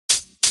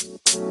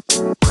Hello,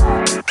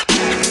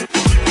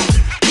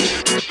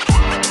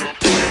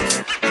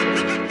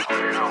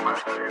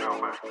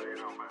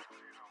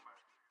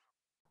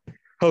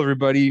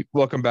 everybody.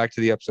 Welcome back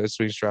to the Upside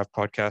Swings Draft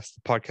Podcast,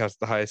 the podcast,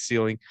 the highest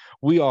ceiling.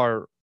 We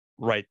are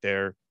right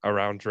there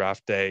around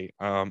draft day.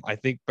 I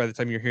think by the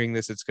time you're hearing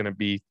this, it's going to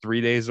be 3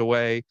 days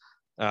away.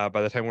 By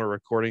the time we're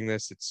recording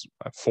this, it's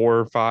 4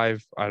 or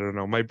 5. I don't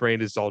know. My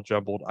brain is all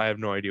jumbled. I have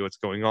no idea what's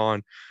going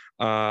on.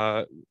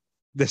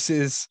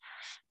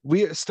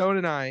 Stone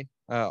and I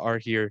are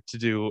here to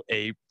do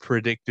a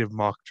predictive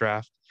mock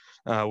draft.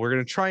 We're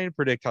going to try and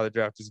predict how the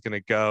draft is going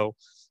to go.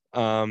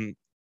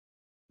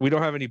 We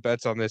don't have any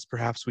bets on this.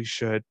 Perhaps we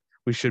should.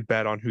 We should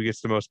bet on who gets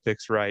the most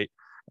picks right.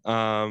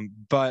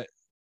 But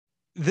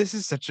this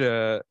is such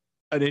an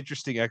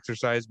interesting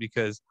exercise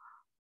because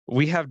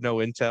we have no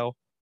intel.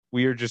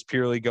 We are just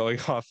purely going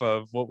off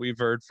of what we've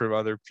heard from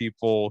other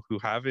people who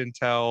have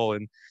intel,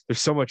 and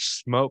there's so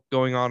much smoke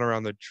going on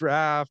around the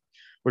draft.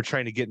 We're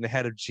trying to get in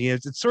ahead of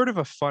GMs. It's sort of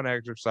a fun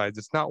exercise.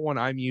 It's not one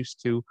I'm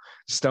used to.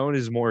 Stone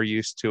is more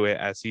used to it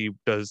as he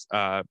does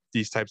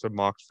these types of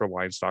mocks for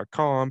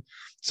Lines.com.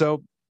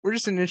 So we're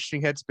just in an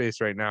interesting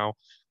headspace right now.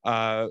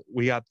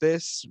 We got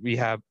this. We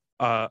have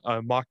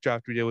a mock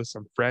draft we did with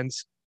some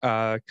friends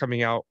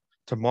coming out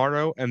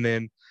tomorrow, and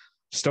then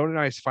Stone and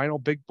I's final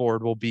big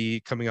board will be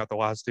coming out the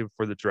last day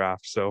before the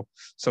draft. So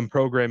some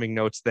programming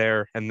notes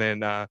there, and then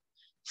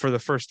for the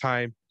first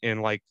time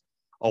in like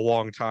a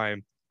long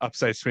time,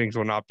 Upside Swings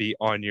will not be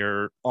on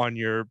your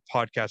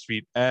podcast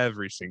feed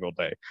every single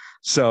day.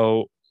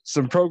 So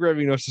some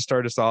programming notes to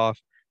start us off.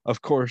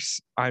 Of course,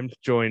 I'm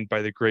joined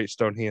by the great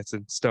Stone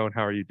Hansen. Stone,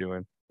 how are you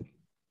doing?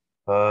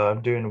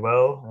 I'm doing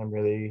well. I'm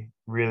really,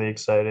 really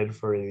excited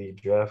for the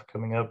draft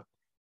coming up.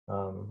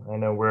 I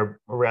know we're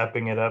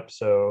wrapping it up,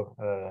 so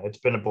it's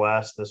been a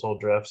blast this whole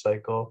draft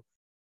cycle.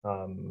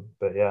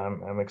 But yeah,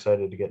 I'm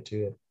excited to get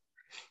to it.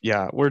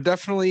 Yeah,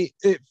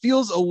 it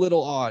feels a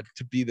little odd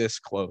to be this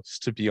close,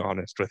 to be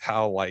honest, with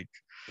how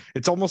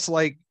it's almost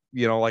like,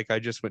 like I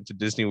just went to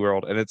Disney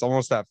World, and it's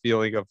almost that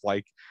feeling of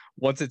like,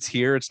 once it's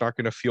here, it's not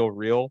going to feel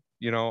real.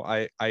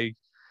 I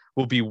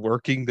will be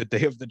working the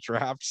day of the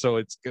draft. So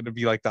it's going to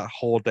be like that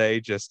whole day.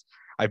 Just,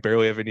 I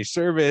barely have any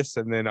service.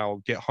 And then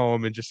I'll get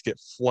home and just get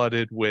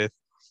flooded with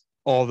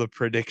all the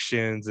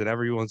predictions and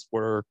everyone's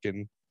work,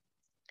 and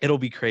it'll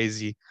be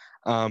crazy.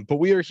 But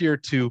we are here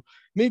to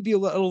maybe a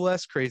little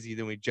less crazy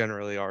than we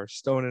generally are.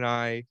 Stone and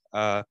I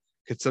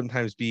could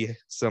sometimes be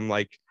some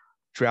like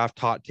draft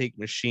hot take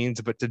machines,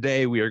 but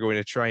today we are going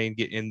to try and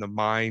get in the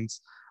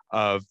minds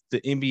of the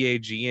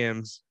NBA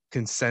GM's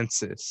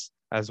consensus,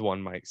 as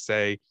one might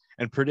say,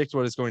 and predict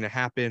what is going to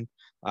happen.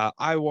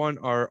 I won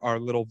our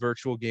little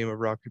virtual game of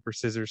rock, paper,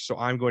 scissors, so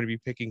I'm going to be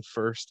picking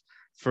first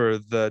for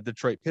the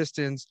Detroit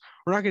Pistons.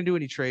 We're not going to do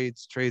any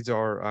trades. Trades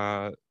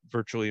are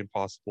virtually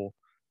impossible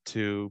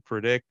to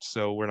predict,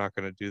 so we're not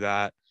going to do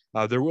that.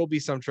 There will be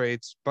some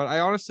trades, but I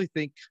honestly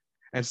think,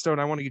 and Stone,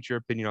 I want to get your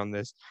opinion on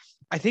this.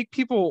 I think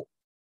people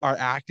are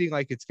acting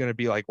like it's going to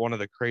be like one of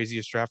the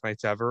craziest draft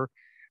nights ever,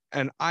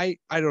 and I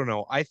don't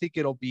know. I think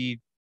it'll be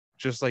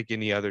just like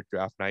any other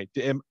draft night.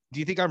 Do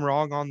you think I'm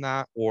wrong on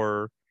that,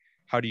 or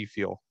how do you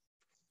feel?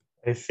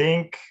 I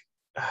think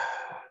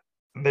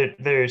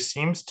there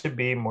seems to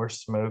be more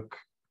smoke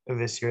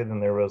this year than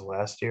there was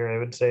last year. I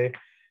would say,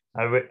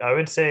 I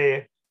would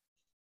say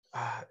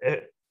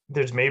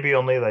there's maybe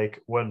only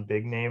like one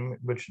big name,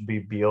 which would be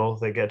Beal,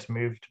 that gets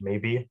moved.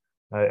 Maybe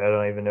I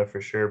don't even know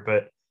for sure,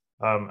 but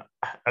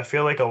I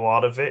feel like a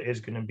lot of it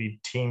is going to be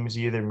teams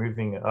either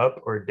moving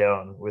up or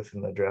down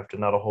within the draft,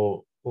 and not a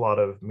whole lot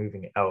of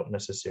moving out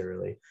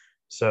necessarily.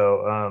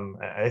 So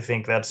I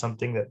think that's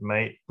something that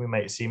we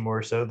might see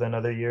more so than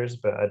other years,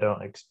 but I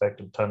don't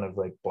expect a ton of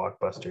like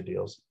blockbuster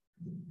deals.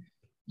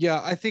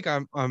 Yeah, I think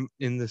I'm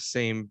in the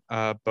same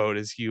boat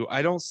as you.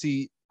 I don't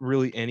see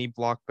really any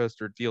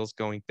blockbuster deals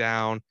going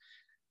down.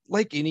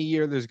 Like any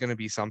year, there's going to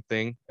be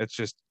something. It's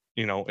just,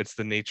 it's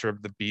the nature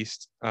of the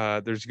beast.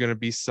 There's going to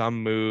be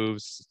some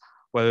moves,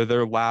 whether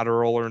they're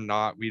lateral or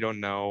not, we don't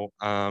know.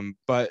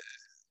 But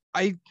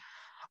I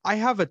I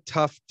have a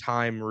tough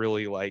time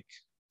really like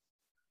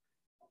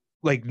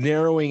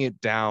narrowing it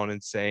down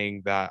and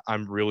saying that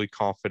I'm really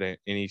confident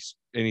any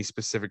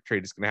specific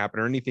trade is going to happen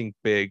or anything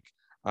big.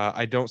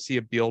 I don't see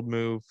a Beal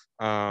move.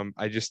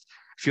 I just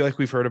feel like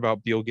we've heard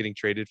about Beal getting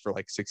traded for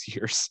like 6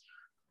 years,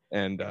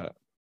 and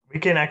We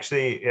can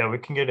actually, yeah, we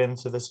can get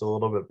into this a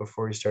little bit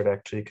before we start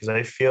actually, because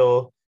I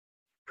feel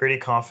pretty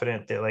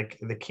confident that like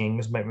the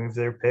Kings might move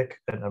their pick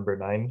at number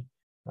 9.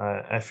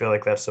 I feel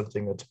like that's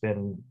something that's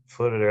been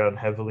floated around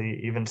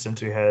heavily, even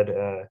since we had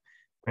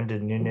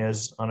Brendan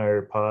Nunez on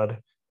our pod.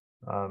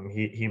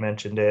 He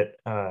mentioned it.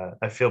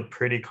 I feel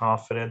pretty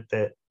confident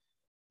that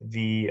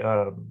the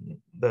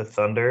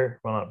Thunder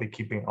will not be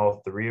keeping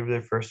all 3 of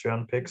their first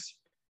round picks.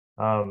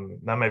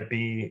 That might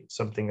be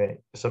something that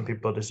some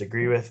people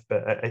disagree with,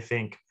 but I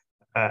think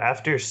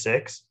after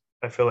 6,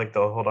 I feel like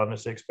they'll hold on to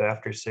 6, but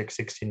after 6,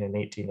 16, and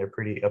 18, they're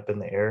pretty up in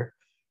the air.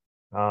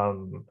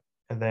 And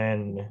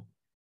then,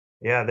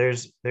 yeah,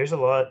 there's a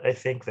lot I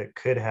think that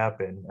could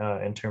happen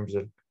in terms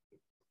of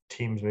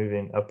teams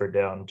moving up or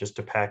down just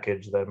to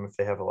package them if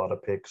they have a lot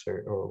of picks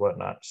or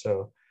whatnot.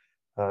 So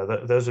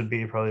those would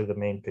be probably the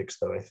main picks,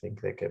 though, I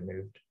think that get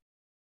moved.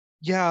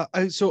 Yeah,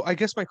 so I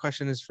guess my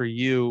question is for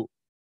you.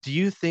 Do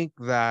you think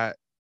that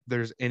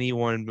there's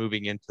anyone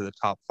moving into the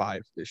top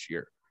five this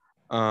year?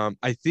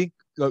 I think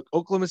the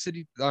Oklahoma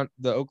City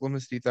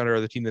Thunder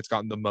are the team that's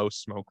gotten the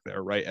most smoke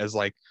there, right? As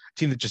like a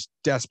team that just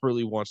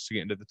desperately wants to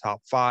get into the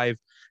top five,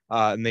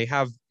 and they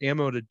have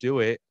ammo to do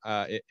it.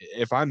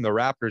 If I'm the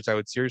Raptors, I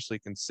would seriously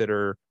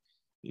consider,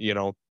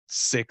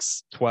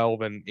 6,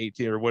 12, and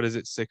 18, or what is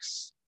it,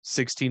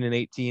 16 and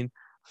 18 Yeah.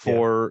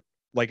 for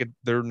like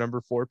their number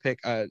 4 pick.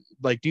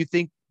 Like, do you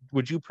think,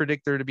 would you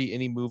predict there to be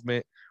any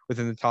movement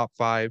within the top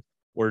five,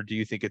 or do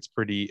you think it's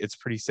pretty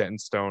set in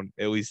stone,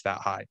 at least that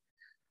high?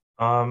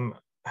 Um,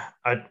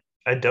 I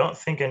I don't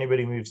think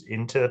anybody moves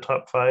into the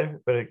top five,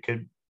 but it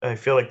could. I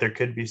feel like there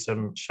could be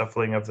some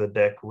shuffling of the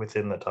deck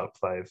within the top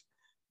five.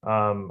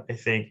 I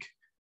think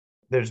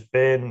there's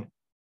been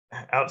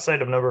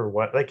outside of number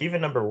one, like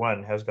even number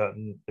one has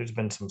gotten. There's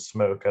been some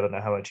smoke. I don't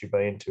know how much you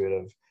buy into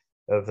it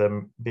of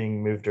them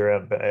being moved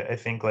around, but I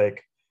think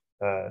like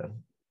uh,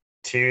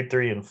 2,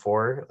 3, and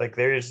 4, like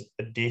there's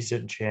a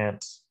decent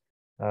chance,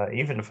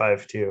 even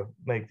 5 too.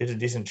 Like there's a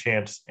decent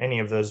chance any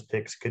of those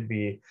picks could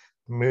be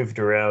moved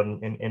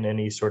around in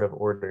any sort of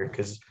order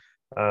because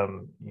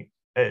um,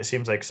 it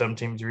seems like some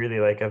teams really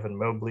like Evan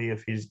Mobley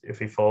if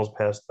he falls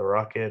past the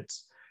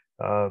Rockets.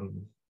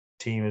 Um,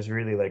 Teams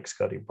really like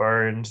Scotty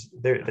Barnes.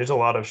 There's a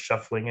lot of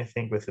shuffling, I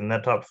think, within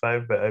that top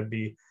five, but I'd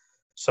be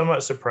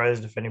somewhat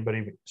surprised if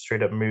anybody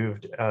straight up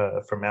moved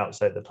from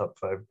outside the top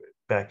five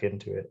back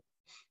into it.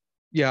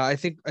 Yeah, I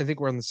think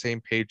we're on the same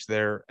page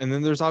there. And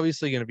then there's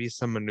obviously going to be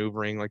some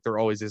maneuvering, like there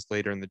always is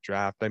later in the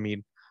draft. I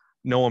mean,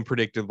 no one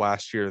predicted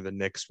last year the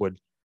Knicks would.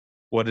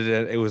 What did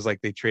it? It was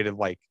like they traded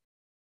like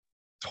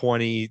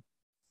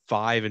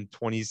 25 and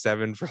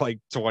 27 for like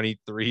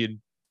 23 and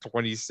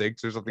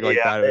 26 or something like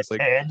Yeah, that. It it, was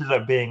like, it ended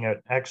up being a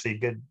actually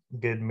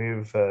good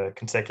move,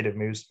 consecutive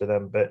moves for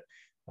them. But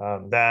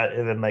that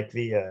and then like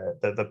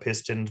the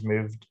Pistons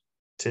moved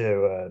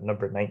to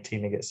number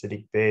 19 to get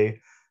Sadiq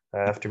Bey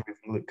after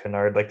moving Luke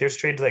Kennard. Like there's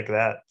trades like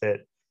that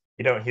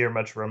you don't hear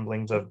much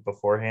rumblings of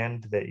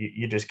beforehand that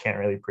you just can't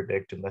really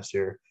predict unless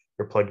you're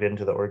plugged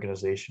into the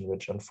organization,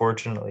 which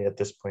unfortunately at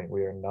this point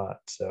we are not.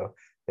 So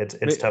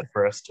it's tough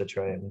for us to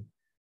try and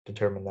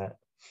determine that.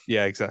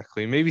 yeah,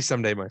 exactly. Maybe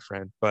someday, my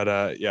friend.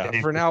 But yeah,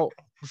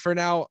 for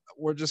now,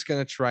 we're just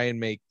gonna try and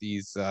make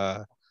these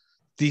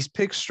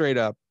picks straight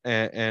up,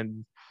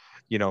 and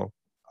you know,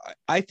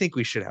 I think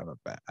we should have a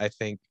bet. I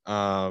think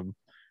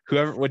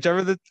whichever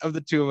of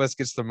the two of us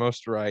gets the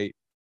most right.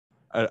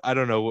 I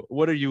don't know.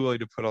 What are you willing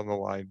to put on the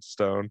line,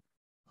 Stone?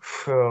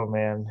 Oh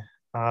man.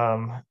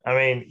 I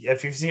mean,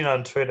 if you've seen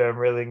on Twitter, I'm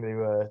willing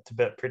to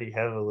bet pretty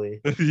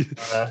heavily.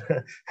 Uh,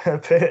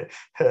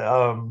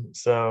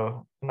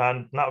 so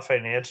not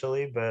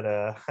financially, but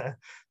in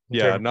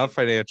Yeah, terms not of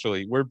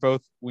financially.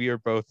 We are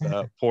both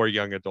poor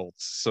young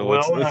adults. So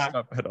let's well, let's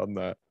not bet on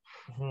that.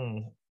 hmm,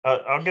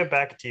 I'll get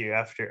back to you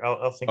after.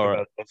 I'll think All right.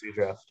 about it as we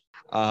draft.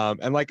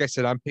 And like I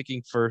said, I'm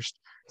picking first.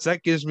 So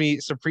that gives me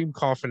supreme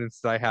confidence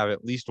that I have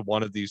at least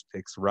one of these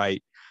picks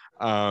right.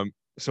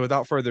 So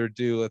without further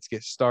ado, let's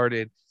get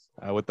started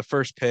with the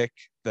first pick.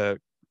 The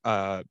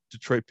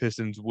Detroit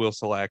Pistons will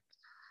select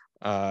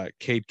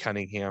Cade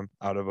Cunningham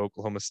out of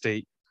Oklahoma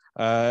State.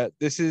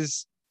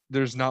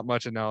 There's not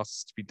much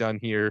analysis to be done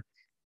here.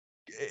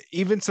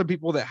 Even some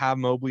people that have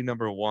Mobley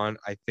number one,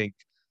 I think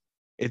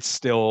it's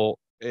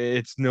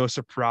no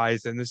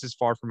surprise, and this is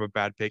far from a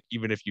bad pick,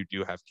 even if you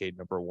do have Cade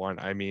number one.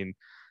 I mean,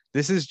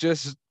 this is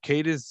just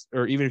Cade is,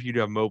 or even if you do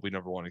have Mobley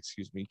number one,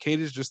 excuse me, Cade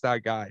is just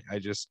that guy.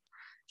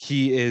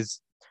 He is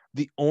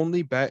the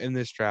only bet in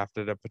this draft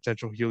at a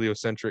potential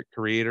heliocentric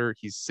creator.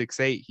 He's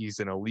 6'8", he's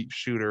an elite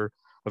shooter,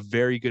 a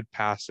very good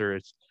passer.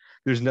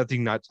 There's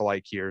nothing not to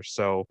like here.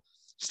 So,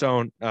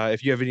 Stone,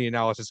 if you have any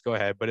analysis, go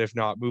ahead. But if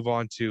not, move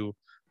on to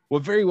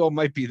what very well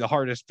might be the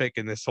hardest pick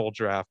in this whole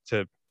draft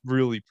to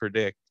really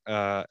predict,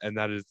 and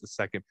that is the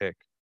second pick.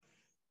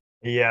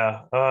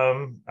 Yeah, I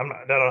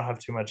don't have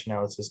too much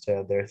analysis to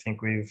add there. I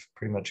think we've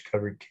pretty much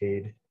covered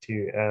Cade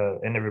too,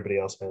 and everybody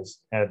else has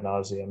ad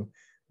nauseum.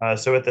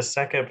 So with the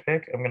second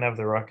pick, I'm gonna have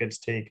the Rockets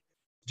take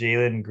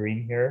Jalen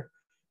Green here.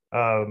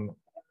 Um,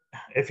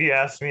 if you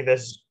asked me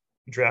this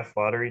draft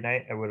lottery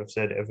night, I would have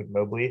said Evan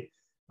Mobley.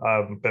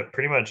 But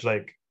pretty much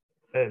like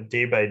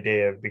day by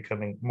day, I'm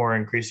becoming more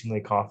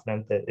increasingly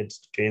confident that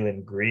it's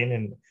Jalen Green,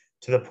 and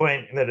to the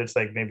point that it's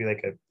like maybe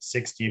like a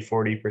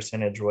 60-40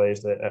 percentage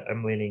wise that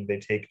I'm leaning they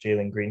take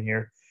Jalen Green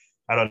here.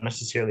 I don't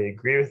necessarily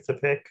agree with the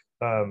pick,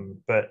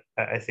 but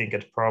I think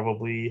it's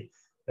probably,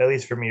 at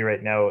least for me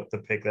right now, the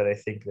pick that I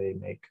think they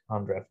make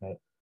on draft night.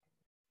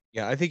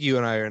 Yeah, I think you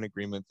and I are in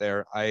agreement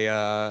there.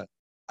 I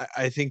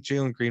think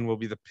Jalen Green will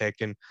be the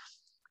pick, and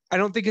I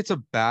don't think it's a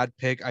bad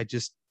pick. I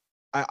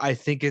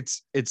think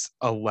it's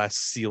a less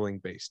ceiling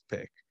based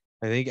pick.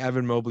 I think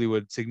Evan Mobley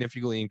would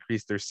significantly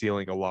increase their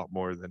ceiling a lot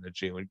more than a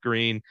Jalen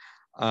Green.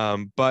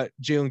 But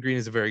Jalen Green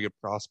is a very good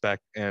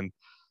prospect, and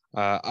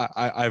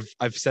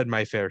I've said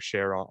my fair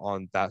share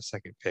on that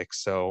second pick.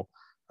 So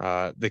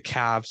the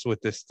Cavs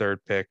with this third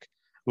pick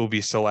will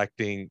be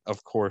selecting,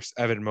 of course,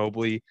 Evan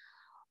Mobley.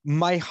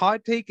 My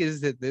hot take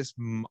is that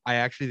I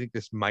actually think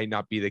this might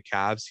not be the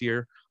Cavs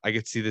here. I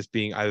could see this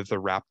being either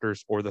the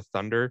Raptors or the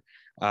Thunder,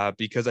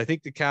 because I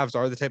think the Cavs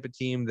are the type of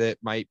team that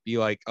might be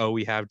like, oh,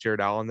 we have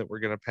Jared Allen that we're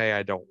going to pay.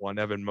 I don't want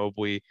Evan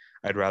Mobley.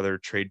 I'd rather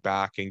trade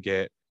back and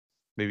get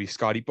maybe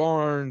Scotty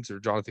Barnes or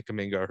Jonathan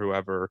Kuminga or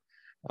whoever.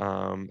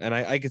 And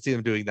I could see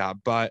them doing that.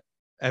 But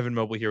Evan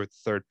Mobley here with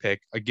the third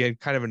pick, again,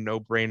 kind of a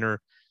no-brainer.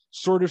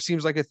 Sort of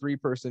seems like a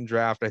 3-person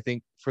draft. I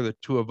think for the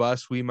two of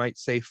us, we might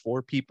say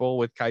 4 people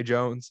with Kai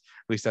Jones.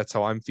 At least that's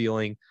how I'm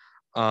feeling.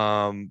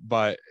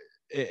 But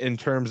in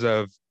terms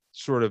of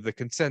sort of the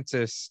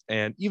consensus,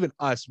 and even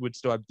us would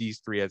still have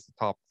these 3 as the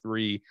top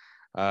 3,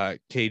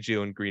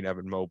 Jalen Green,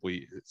 Evan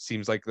Mobley. It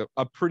seems like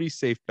a pretty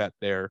safe bet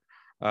there.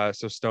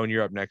 So Stone,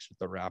 you're up next with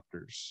the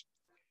Raptors.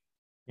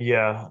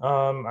 Yeah,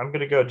 I'm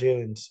gonna go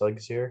Jalen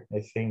Suggs here.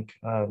 I think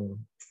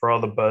for all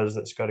the buzz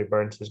that Scotty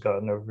Barnes has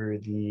gotten over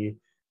the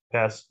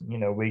past,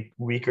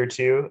 week or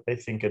two, I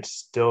think it's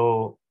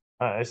still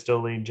I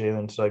still lean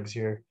Jalen Suggs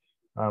here.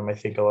 I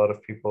think a lot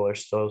of people are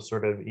still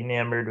sort of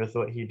enamored with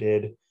what he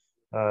did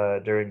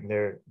during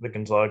the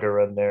Gonzaga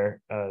run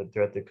there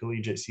throughout the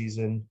collegiate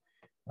season.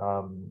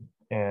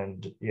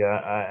 And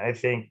yeah, I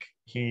think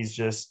he's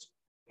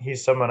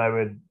someone I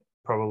would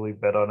probably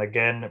bet on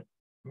again,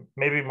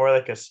 maybe more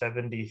like a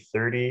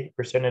 70-30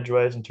 percentage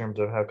wise in terms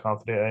of how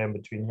confident I am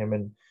between him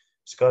and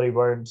Scotty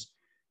Barnes.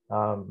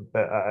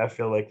 But I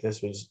feel like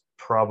this was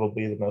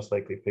probably the most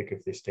likely pick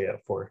if they stay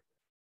at 4.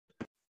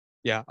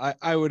 Yeah,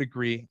 I would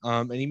agree.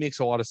 And he makes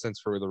a lot of sense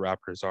for where the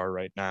Raptors are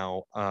right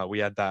now. We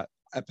had that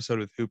episode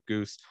with Hoop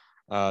Goose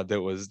that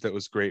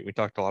was great. We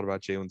talked a lot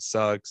about Jalen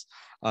Suggs.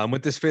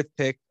 With this 5th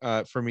pick,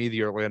 for me,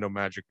 the Orlando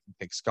Magic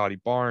pick Scotty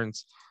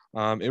Barnes.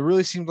 It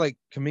really seemed like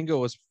Kuminga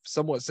was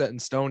somewhat set in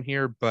stone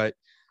here, but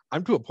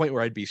I'm to a point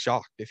where I'd be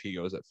shocked if he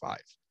goes at 5.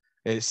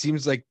 It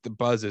seems like the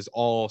buzz is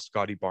all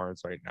Scotty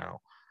Barnes right now.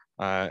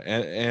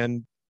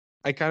 And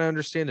I kind of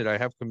understand it. I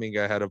have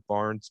Kuminga ahead of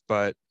Barnes,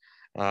 but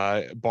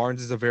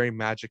Barnes is a very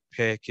Magic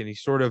pick, and he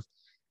sort of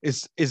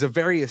is a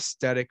very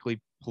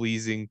aesthetically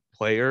pleasing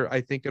player,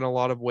 I think, in a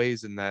lot of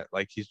ways, in that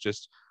like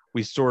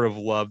we sort of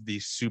love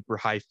these super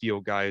high feel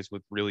guys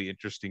with really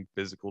interesting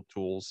physical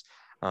tools.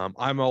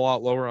 I'm a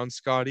lot lower on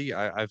Scotty.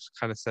 I've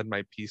kind of said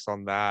my piece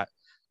on that.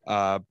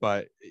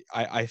 But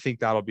I think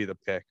that'll be the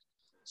pick.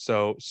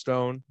 So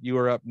Stone, you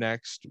are up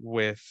next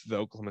with the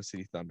Oklahoma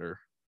City Thunder.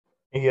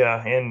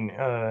 Yeah,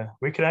 and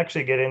we can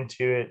actually get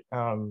into it.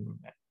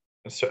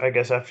 So I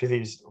guess after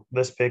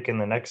this pick and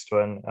the next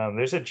one,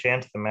 there's a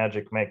chance the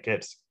Magic might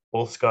get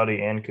both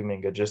Scotty and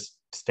Kuminga just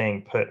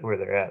staying put where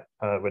they're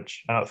at,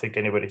 which I don't think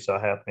anybody saw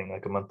happening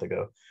like a month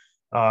ago.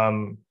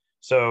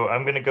 So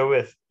I'm going to go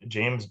with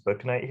James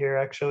Bouknight here,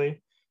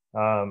 actually.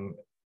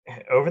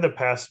 Over the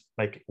past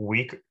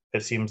week,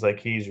 it seems like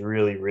he's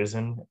really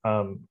risen.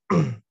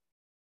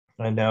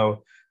 I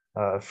know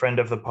a friend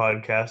of the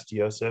podcast,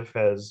 Yosef,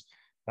 has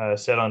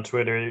said on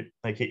Twitter,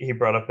 like he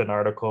brought up an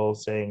article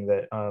saying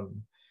that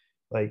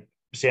like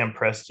Sam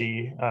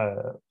Presti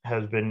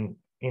has been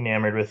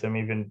enamored with him,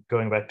 even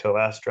going back to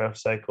last draft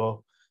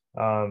cycle.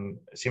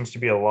 Seems to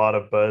be a lot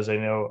of buzz. I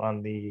know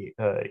on the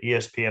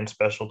ESPN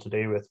special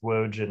today with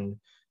Woj and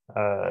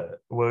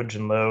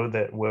Lowe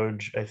that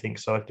Woj, I think,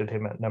 selected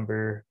him at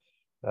number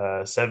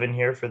 7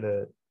 here for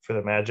the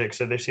Magic.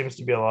 So there seems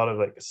to be a lot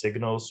of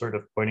signals sort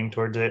of pointing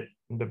towards it,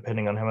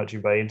 depending on how much you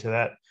buy into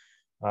that.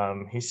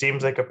 He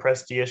seems like a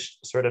Presti-ish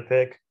sort of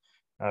pick,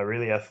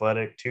 really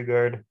athletic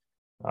 2-guard.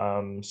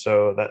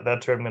 So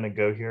that's where I'm going to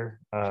go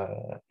here.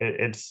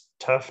 It's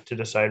tough to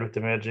decide with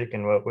the Magic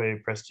and what way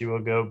Presti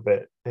will go,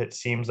 but it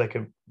seems like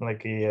a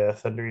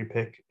thundery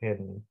pick,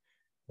 and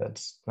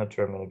that's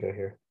where I'm going to go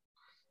here.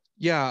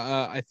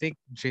 Yeah, I think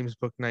James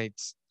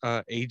Bouknight's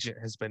agent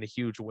has been a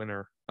huge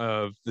winner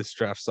of this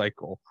draft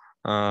cycle.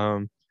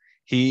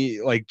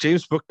 He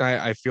James Bouknight,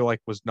 I feel like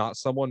was not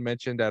someone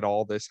mentioned at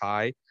all this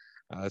high,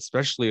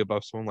 especially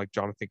above someone like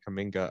Jonathan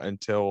Kuminga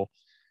until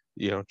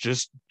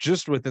just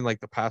within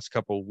the past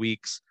couple of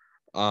weeks.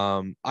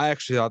 I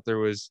actually thought there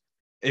was,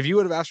 if you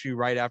would have asked me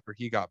right after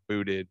he got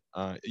booted,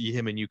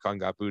 him and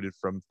UConn got booted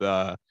from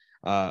the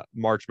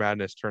March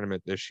Madness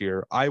tournament this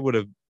year, I would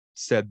have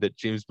said that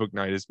James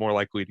Bouknight is more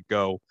likely to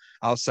go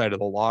outside of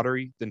the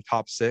lottery than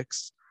top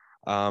 6.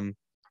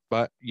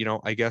 But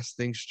I guess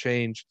things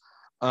change.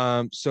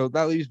 So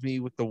that leaves me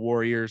with the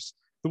Warriors.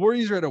 The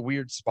Warriors are at a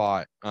weird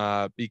spot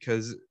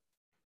because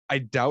I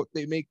doubt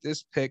they make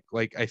this pick.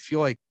 I feel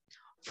like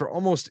for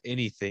almost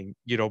anything,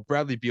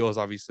 Bradley Beal is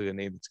obviously a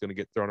name that's going to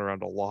get thrown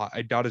around a lot.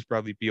 I doubt it's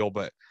Bradley Beal,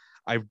 but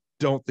I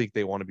don't think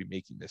they want to be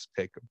making this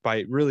pick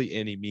by really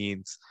any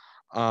means.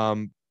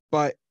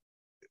 But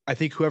I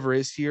think whoever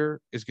is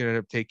here is going to end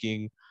up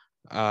taking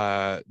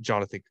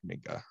Jonathan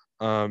Kuminga.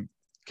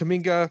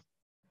 Kuminga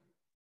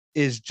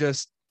is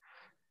just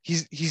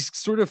he's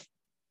sort of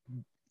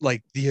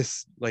like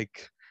this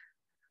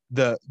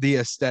the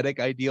aesthetic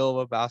ideal of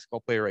a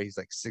basketball player, right? He's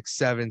like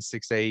 6'7",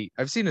 6'8".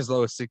 I've seen as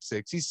low as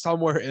 6'6". He's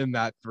somewhere in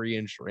that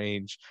 3-inch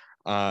range.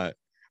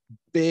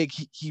 Big.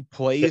 He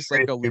plays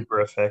like a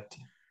super effect.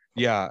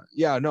 yeah,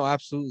 no,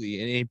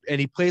 absolutely. And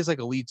he plays like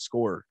a lead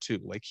scorer too.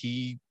 Like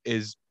he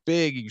is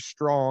big, he's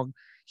strong,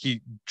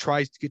 he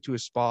tries to get to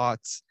his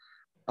spots.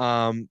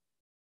 Um,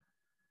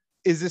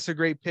 is this a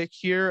great pick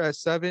here at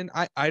 7?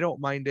 I don't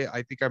mind it.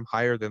 I think I'm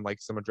higher than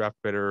like some draft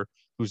better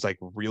who's like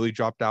really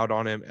dropped out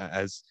on him,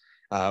 as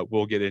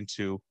we'll get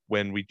into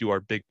when we do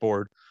our big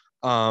board.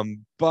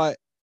 But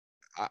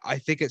I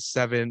think at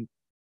 7,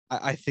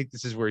 I think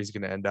this is where he's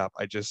going to end up.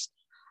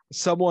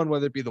 Someone,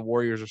 whether it be the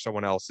Warriors or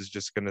someone else, is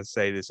just going to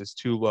say this is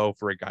too low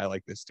for a guy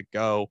like this to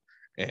go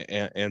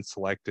and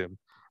select him.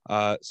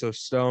 So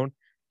Stone,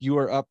 you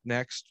are up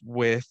next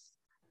with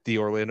the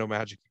Orlando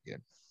Magic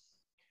again.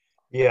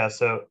 Yeah,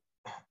 so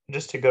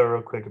just to go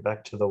real quick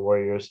back to the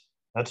Warriors,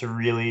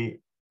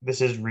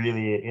 this is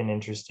really an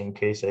interesting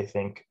case, I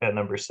think, at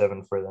number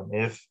 7 for them.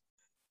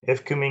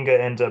 If Kuminga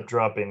ends up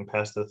dropping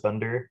past the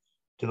Thunder,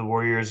 do the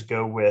Warriors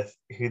go with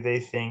who they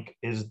think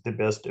is the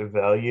best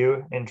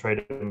value and try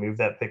to move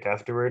that pick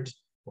afterwards?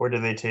 Or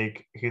do they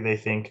take who they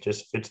think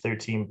just fits their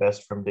team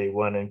best from day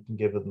one and can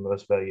give them the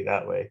most value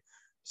that way?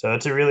 So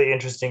it's a really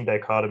interesting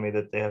dichotomy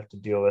that they have to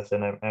deal with,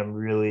 and I'm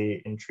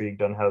really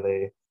intrigued on how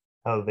they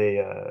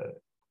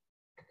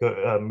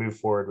move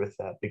forward with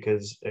that,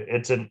 because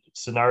it's a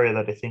scenario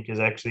that I think is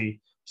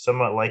actually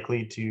somewhat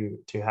likely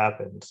to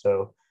happen.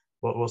 So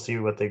we'll see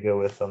what they go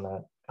with on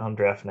that on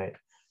draft night.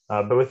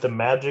 But with the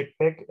Magic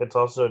pick, it's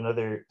also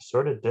another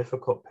sort of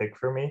difficult pick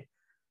for me.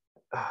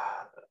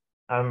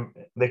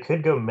 They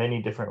could go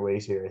many different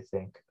ways here, I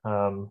think.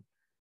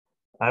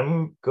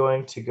 I'm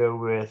going to go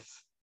with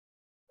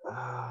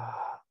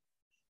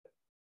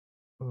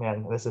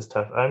man, this is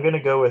tough. I'm going to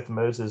go with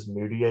Moses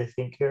Moody, I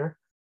think, here.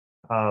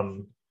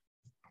 Um,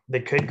 they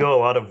could go a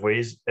lot of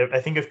ways. I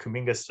think if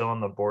Kuminga is still on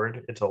the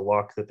board, it's a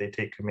lock that they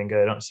take Kuminga.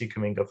 I don't see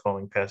Kuminga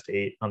falling past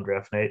 8 on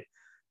draft night.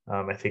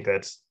 I think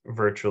that's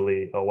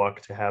virtually a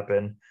lock to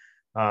happen.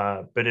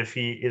 But if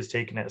he is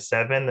taken at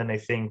 7, then I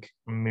think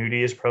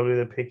Moody is probably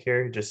the pick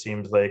here. It just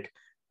seems like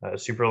a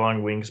super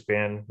long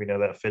wingspan. We know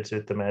that fits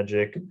with the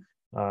Magic.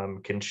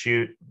 Can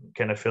shoot,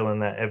 kind of fill in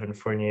that Evan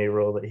Fournier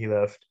role that he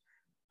left.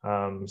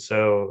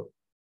 So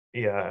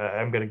yeah,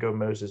 I'm going to go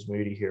Moses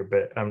Moody here,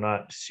 but I'm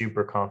not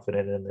super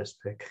confident in this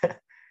pick.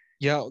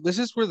 Yeah, this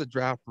is where the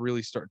draft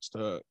really starts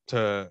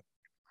to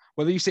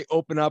whether you say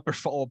open up or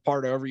fall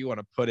apart, however you want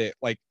to put it.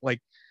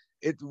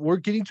 We're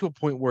getting to a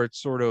point where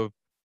it's sort of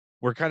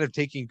we're kind of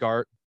taking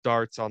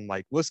darts on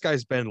like this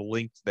guy's been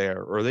linked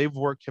there or they've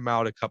worked him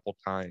out a couple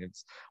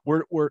times.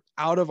 We're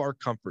out of our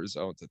comfort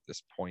zones at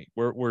this point.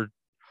 We're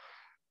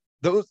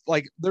those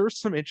like there's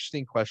some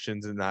interesting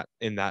questions in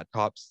that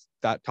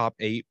top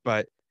 8,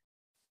 but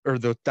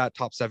that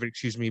top 7,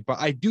 excuse me. But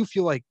I do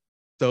feel like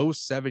those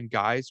 7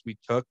 guys we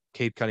took,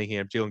 Cade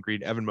Cunningham, Jalen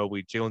Green, Evan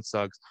Mobley, Jalen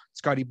Suggs,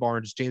 Scotty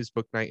Barnes, James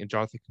Bouknight, and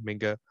Jonathan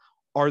Kuminga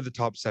are the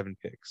top 7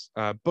 picks.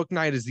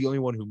 Bouknight is the only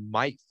one who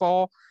might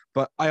fall,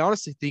 but I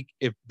honestly think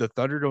if the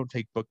Thunder don't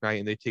take Bouknight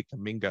and they take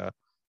Kuminga,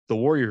 the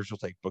Warriors will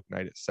take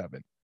Bouknight at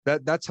 7.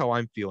 That's how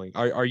I'm feeling.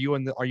 Are you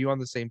on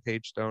the same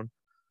page, Stone?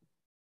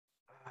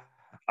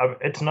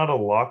 It's not a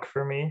lock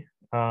for me.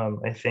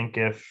 I think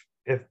if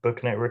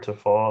Bouknight were to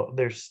fall,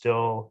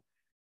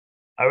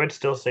 I would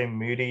still say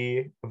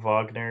Moody,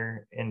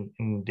 Wagner, and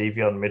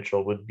Davion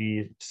Mitchell would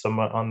be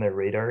somewhat on their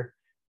radar.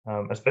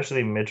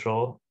 Especially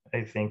Mitchell.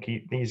 I think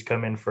he's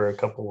come in for a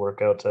couple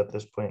workouts at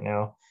this point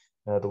now.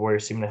 The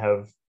Warriors seem to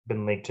have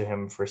been linked to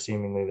him for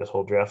seemingly this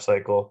whole draft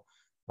cycle.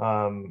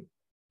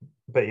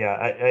 But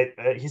yeah,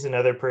 he's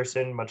another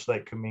person, much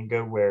like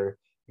Kuminga, where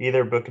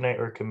either Bouknight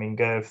or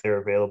Kuminga, if they're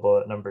available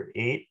at number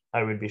 8,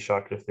 I would be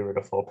shocked if they were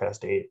to fall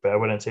past 8. But I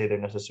wouldn't say they're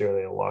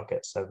necessarily a lock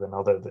at 7,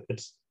 although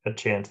it's a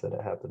chance that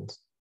it happens.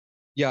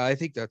 Yeah, I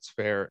think that's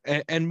fair.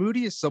 And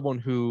Moody is someone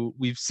who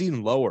we've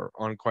seen lower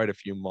on quite a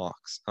few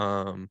mocks.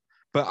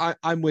 But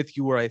I'm with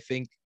you where I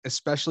think,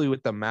 especially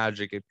with the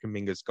Magic, if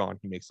Kuminga's gone,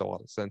 he makes a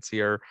lot of sense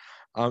here.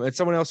 And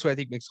someone else who I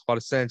think makes a lot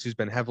of sense, who's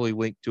been heavily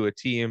linked to a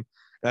team,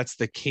 that's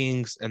the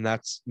Kings, and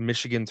that's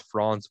Michigan's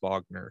Franz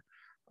Wagner.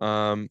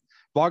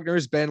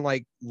 Wagner's been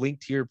like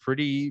linked here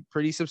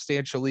pretty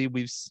substantially.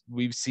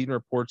 We've seen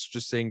reports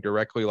just saying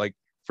directly like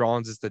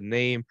Franz is the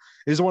name.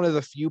 Is one of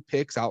the few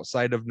picks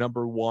outside of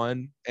number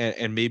 1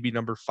 and maybe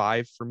number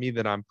 5 for me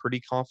that I'm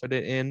pretty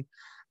confident in.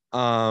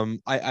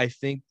 I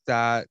think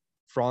that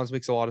Franz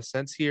makes a lot of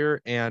sense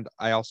here, and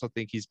I also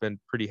think he's been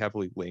pretty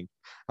heavily linked.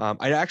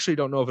 I actually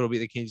don't know if it'll be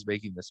the Kings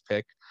making this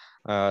pick.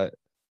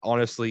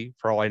 Honestly,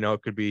 for all I know,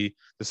 it could be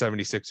the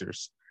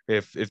 76ers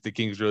if the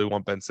Kings really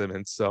want Ben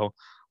Simmons. So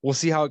we'll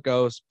see how it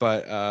goes.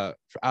 But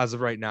as of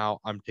right now,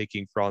 I'm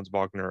taking Franz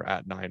Wagner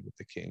at 9 with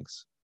the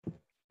Kings.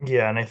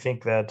 Yeah, and I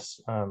think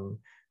that's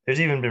there's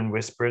even been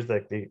whispers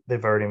like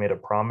they've already made a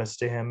promise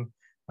to him.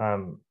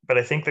 But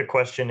I think the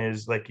question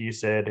is, like you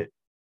said,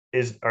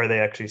 are they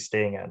actually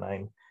staying at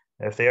 9?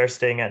 If they are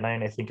staying at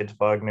 9, I think it's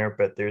Wagner,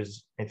 but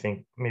there's, I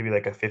think, maybe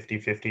like a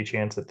 50-50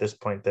 chance at this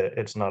point that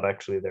it's not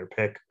actually their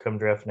pick come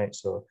draft night.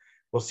 So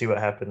we'll see what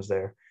happens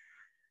there.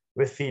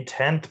 With the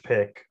 10th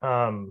pick,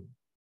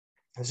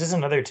 this is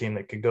another team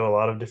that could go a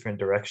lot of different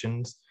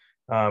directions.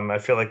 I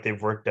feel like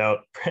they've worked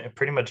out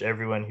pretty much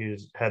everyone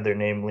who's had their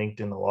name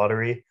linked in the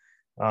lottery.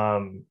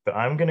 But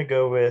I'm going to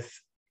go with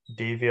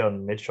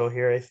Davion Mitchell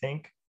here, I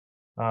think.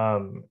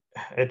 Um,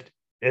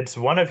 it's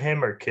one of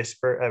him or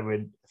Kispert, I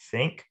would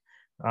think.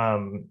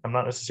 I'm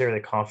not necessarily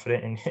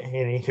confident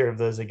in either of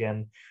those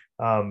again.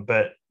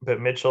 But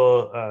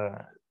Mitchell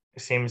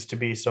seems to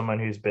be someone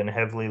who's been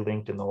heavily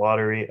linked in the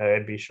lottery.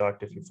 I'd be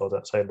shocked if he falls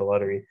outside the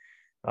lottery.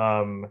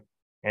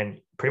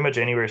 And pretty much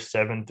anywhere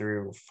 7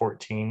 through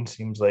 14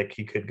 seems like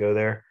he could go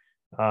there.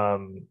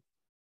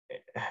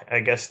 I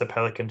guess the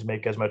Pelicans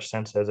make as much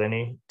sense as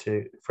any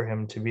for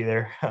him to be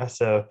there.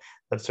 So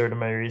that's sort of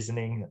my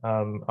reasoning.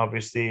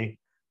 Obviously,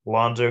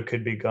 Lonzo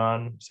could be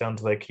gone.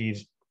 Sounds like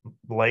he's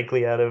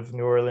likely out of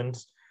New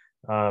Orleans.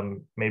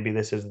 Maybe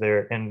this is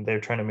and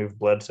they're trying to move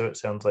Bledsoe, it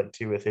sounds like,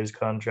 too, with his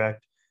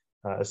contract.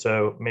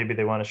 So maybe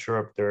they want to shore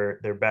up their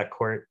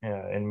backcourt,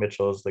 and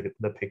Mitchell is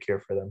the pick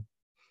here for them.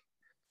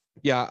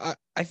 Yeah,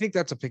 I think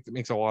that's a pick that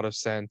makes a lot of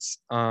sense.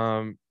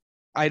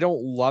 I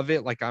don't love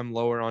it. Like, I'm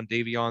lower on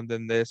Davion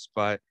than this,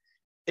 but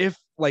if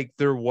like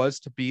there was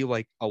to be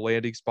like a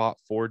landing spot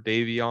for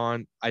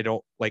Davion, I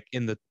don't like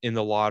in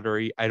the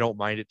lottery, I don't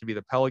mind it to be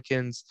the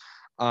Pelicans.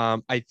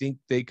 I think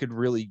they could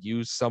really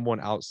use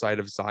someone outside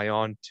of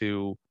Zion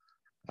to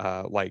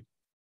like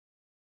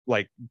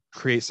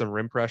create some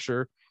rim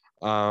pressure,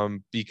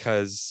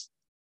 because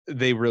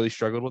they really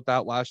struggled with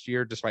that last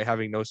year. Despite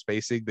having no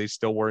spacing, they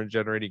still weren't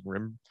generating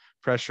rim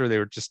pressure. They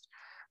were just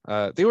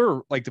they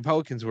were like, the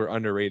Pelicans were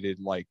underrated,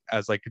 like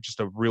as like just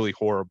a really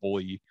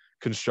horribly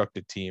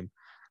constructed team.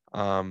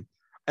 And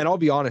I'll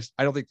be honest,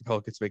 I don't think the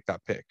Pelicans make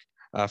that pick.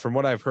 From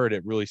what I've heard,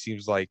 it really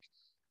seems like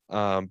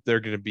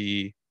they're going to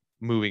be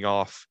moving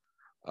off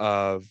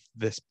of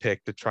this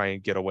pick to try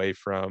and get away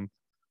from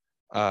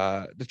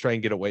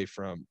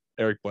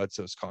Eric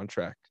Bledsoe's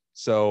contract.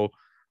 So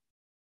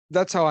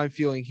that's how I'm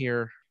feeling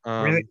here.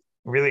 Really,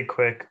 really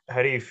quick,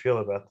 how do you feel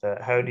about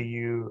that?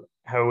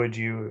 How would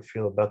you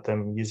feel about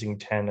them using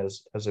 10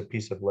 as a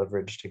piece of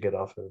leverage to get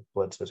off of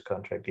Bledsoe's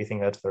contract? Do you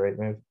think that's the right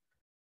move?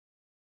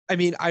 I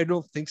mean, I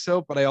don't think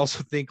so, but I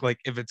also think like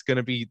if it's going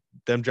to be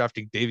them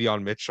drafting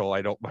Davion Mitchell,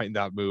 I don't mind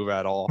that move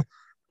at all.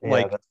 Yeah,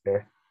 Like, that's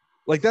fair.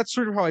 that's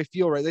sort of how I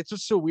feel, right? It's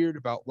just so weird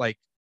about like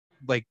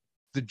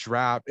the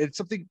draft. It's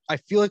something I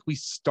feel like we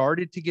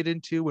started to get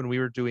into when we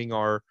were doing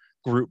our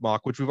group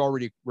mock, which we've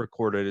already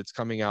recorded. It's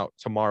coming out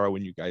tomorrow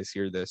when you guys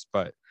hear this,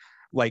 but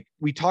like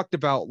we talked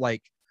about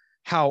like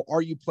how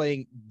are you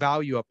playing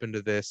value up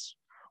into this?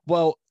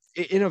 Well,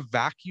 in a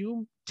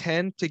vacuum,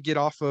 10 to get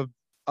off of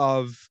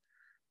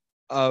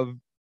of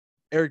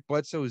Eric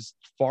Bledsoe is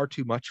far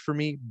too much for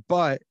me.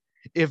 But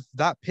if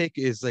that pick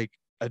is like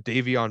a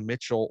Davion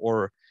Mitchell,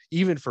 or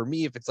even for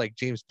me, if it's like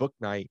James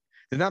Bouknight,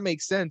 then that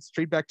makes sense.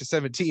 Trade back to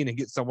 17 and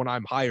get someone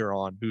I'm higher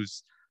on,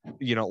 who's,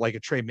 like a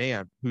Trey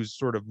Mann, who's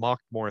sort of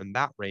mocked more in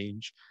that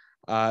range.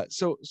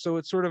 So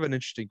it's sort of an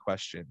interesting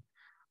question.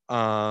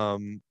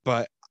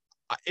 But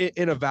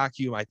in a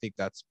vacuum, I think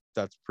that's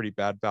pretty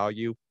bad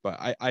value.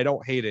 But I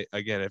don't hate it,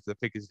 again, if the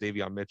pick is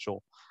Davion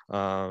Mitchell.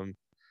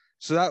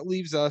 So that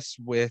leaves us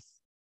with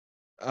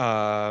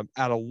at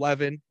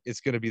 11, it's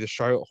going to be the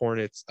Charlotte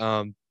Hornets.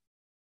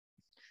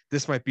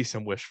 This might be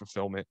some wish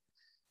fulfillment,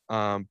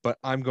 but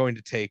I'm going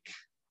to take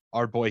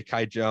our boy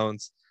Kai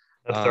Jones.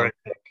 That's the right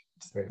pick.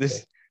 That's the right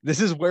pick. This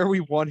is where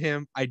we want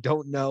him. I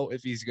don't know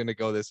if he's going to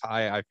go this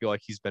high. I feel like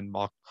he's been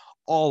mocked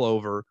all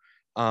over.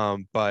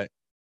 But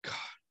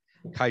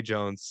God, Kai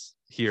Jones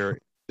here,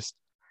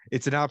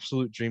 it's an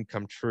absolute dream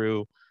come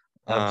true.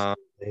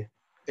 Absolutely.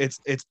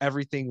 It's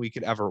everything we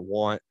could ever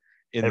want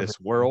in this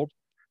world.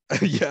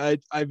 Yeah,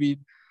 I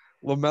mean,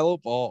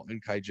 LaMelo Ball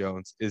and Kai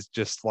Jones is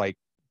just like,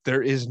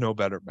 there is no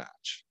better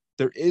match.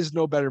 There is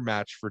no better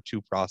match for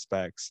two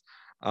prospects.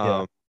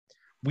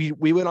 We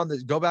went on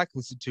this, go back and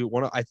listen to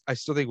one. I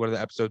still think one of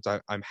the episodes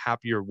I'm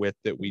happier with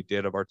that we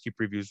did of our team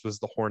previews was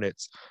the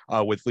Hornets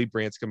with Lee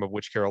Branscombe of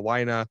Which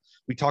Carolina.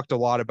 We talked a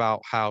lot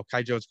about how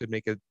Kai Jones could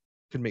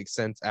make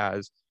sense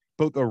as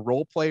both a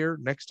role player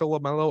next to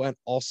LaMelo and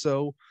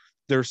also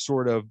their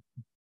sort of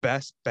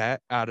best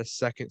bet at a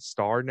second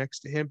star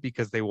next to him,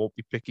 because they won't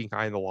be picking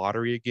high in the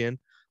lottery again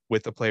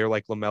with a player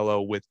like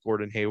LaMelo, with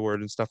Gordon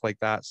Hayward and stuff like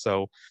that.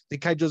 So I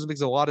think Kai Jones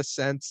makes a lot of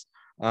sense.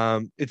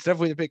 It's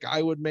definitely the pick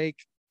I would make.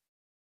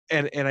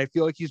 And I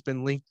feel like he's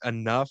been linked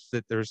enough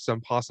that there's some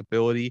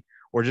possibility.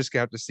 We're just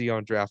gonna have to see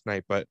on draft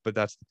night, but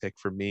that's the pick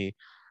for me.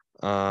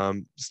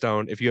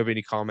 Stone, if you have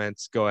any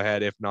comments, go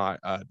ahead. If not,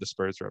 the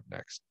Spurs are up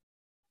next.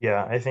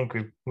 Yeah, I think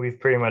we've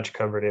pretty much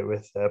covered it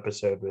with the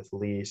episode with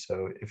Lee.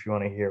 So if you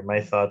want to hear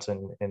my thoughts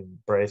and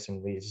Bryce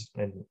and Lee's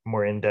and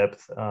more in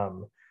depth,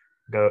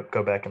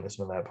 go back and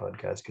listen to that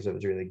podcast because it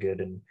was really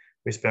good. And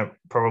we spent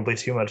probably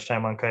too much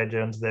time on Kai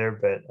Jones there,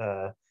 but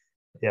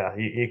yeah,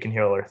 you can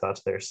hear all our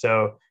thoughts there.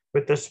 So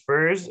With the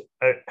Spurs,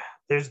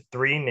 there's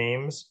three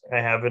names I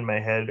have in my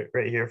head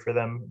right here for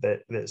them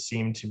that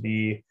seem to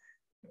be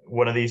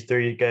one of these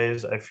three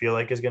guys I feel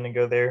like is going to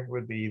go there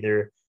would be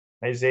either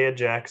Isaiah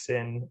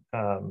Jackson,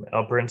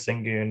 Alperen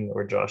Sengun,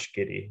 or Josh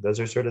Giddey. Those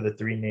are sort of the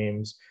three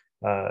names.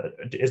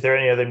 Is there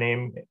any other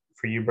name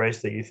for you,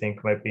 Bryce, that you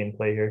think might be in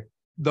play here?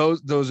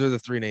 Those are the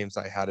three names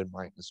I had in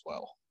mind as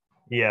well.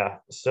 Yeah,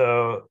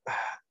 so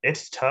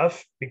it's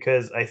tough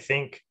because I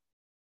think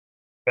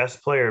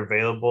best player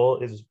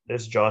available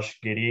is Josh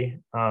Giddey,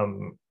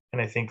 and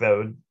I think that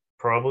would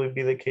probably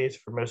be the case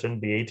for most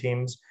NBA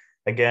teams.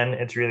 Again,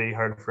 it's really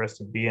hard for us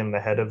to be in the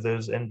head of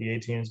those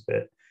NBA teams,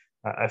 but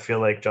I feel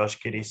like Josh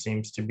Giddey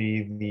seems to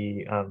be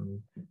the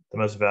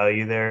most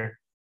value there.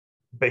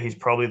 But he's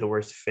probably the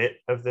worst fit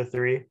of the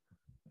three,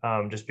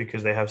 just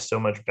because they have so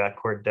much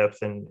backcourt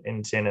depth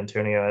in San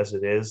Antonio as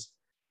it is.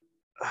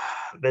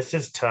 This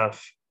is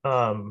tough.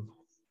 I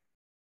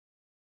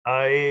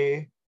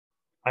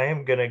I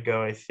am gonna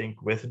go, I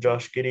think, with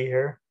Josh Giddey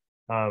here.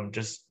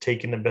 Just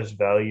taking the best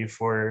value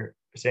for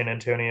San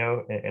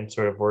Antonio and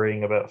sort of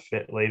worrying about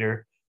fit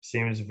later.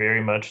 Seems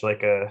very much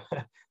like a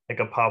like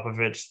a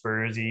Popovich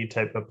Spursy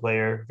type of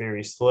player,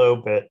 very slow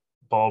but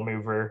ball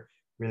mover,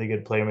 really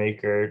good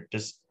playmaker,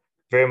 just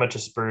very much a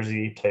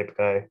Spursy type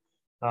guy.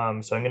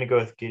 So I'm gonna go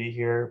with Giddey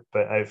here,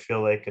 but I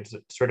feel like it's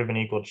sort of an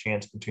equal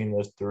chance between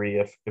those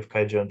three if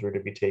Kai Jones were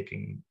to be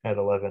taking at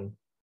 11.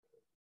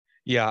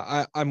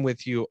 Yeah, I'm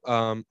with you.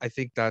 I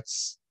think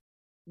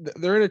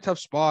they're in a tough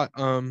spot.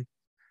 I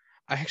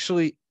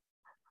actually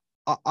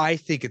I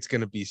think it's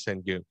going to be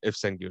Sengun if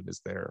Sengun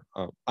is there.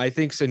 I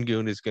think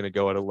Sengun is going to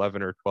go at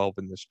 11 or 12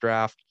 in this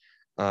draft.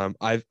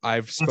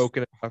 I've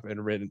spoken enough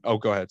and written. Oh,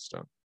 go ahead,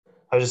 Stone.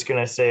 I was just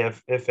gonna say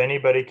if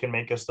anybody can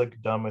make us look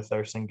dumb with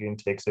our Sengun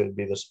takes, it would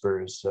be the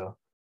Spurs. So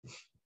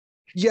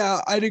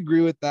Yeah, I'd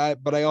agree with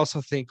that, but I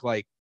also think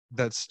like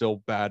that's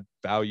still bad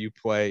value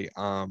play.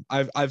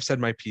 I've said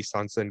my piece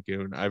on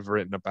Sengun. I've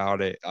written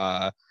about it.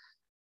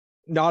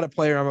 Not a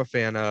player I'm a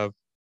fan of,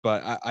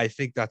 but I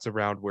think that's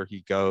around where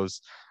he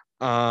goes.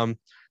 Um,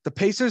 the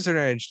Pacers are in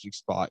an interesting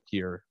spot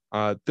here.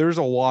 There's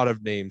a lot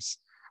of names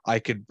I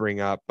could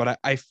bring up, but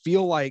I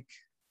feel like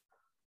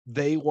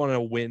they want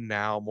to win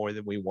now more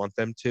than we want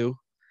them to.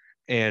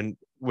 And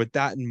with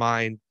that in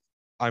mind,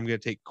 I'm going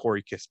to take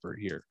Corey Kispert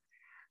here.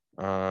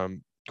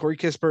 Corey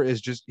Kispert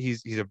is just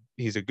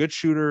he's a good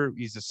shooter.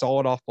 He's a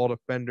solid off ball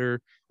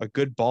defender, a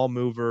good ball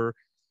mover.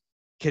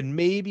 Can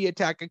maybe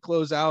attack a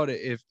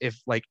closeout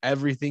if like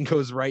everything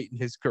goes right in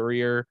his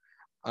career.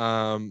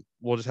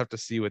 We'll just have to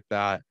see with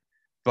that.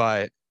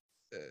 But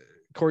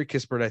Corey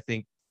Kispert, I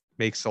think,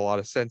 makes a lot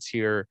of sense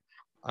here.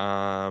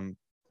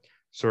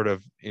 Sort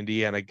of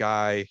Indiana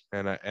guy,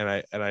 and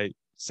I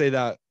say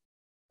that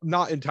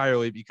not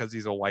entirely because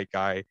he's a white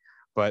guy,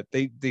 but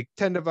they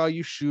tend to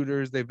value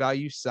shooters. They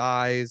value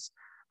size.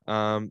 So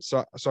I'm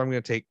going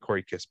to take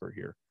Corey Kispert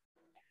here.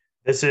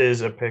 this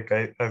is a pick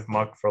I've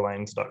mocked for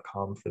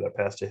Lions.com for the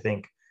past, I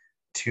think,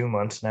 2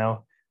 months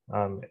now.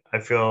 I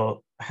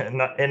feel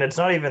not, and it's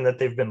not even that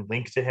they've been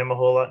linked to him a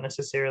whole lot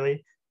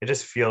necessarily. It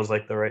just feels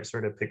like the right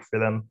sort of pick for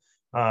them.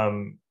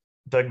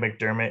 Doug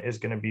McDermott is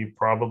going to be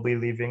probably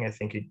leaving. I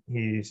think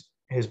he's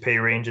his pay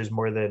range is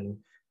more than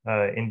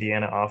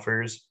Indiana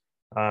offers,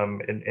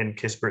 and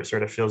Kispert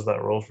sort of fills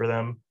that role for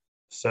them.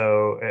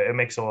 So it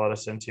makes a lot of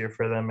sense here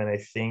for them. And I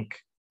think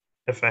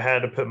if I had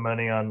to put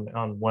money on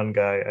one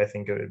guy, I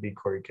think it would be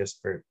Corey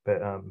Kispert.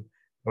 But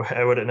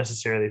I wouldn't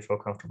necessarily feel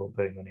comfortable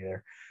putting money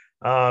there.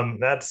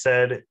 That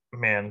said,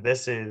 man,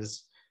 this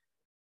is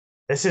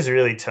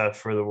really tough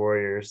for the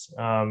Warriors.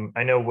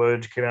 I know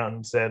Woj came out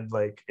and said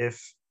like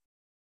if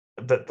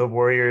that the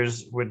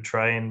Warriors would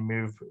try and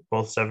move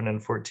both 7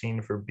 and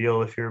 14 for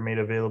Beal if he were made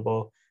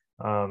available,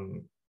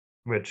 um,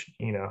 which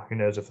who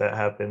knows if that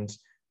happens.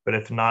 But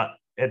if not,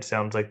 it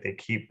sounds like they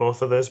keep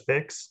both of those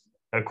picks.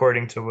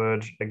 According to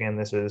Woj, again,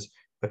 this is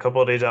a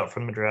couple of days out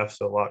from the draft,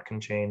 so a lot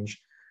can change.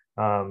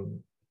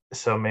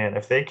 So man,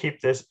 if they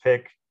keep this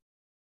pick,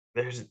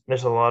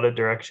 there's a lot of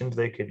directions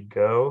they could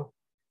go.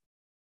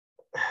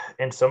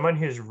 And someone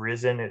who's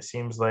risen, it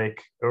seems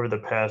like over the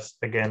past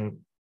again,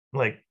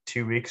 like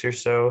 2 weeks or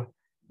so,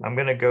 I'm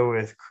gonna go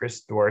with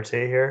Chris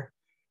Duarte here.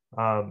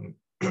 Um,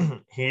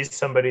 he's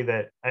somebody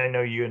that I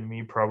know you and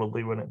me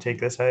probably wouldn't take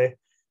this high,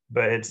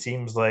 but it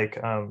seems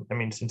like I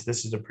mean, since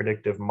this is a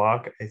predictive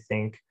mock, I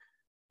think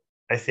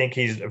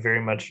he's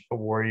very much a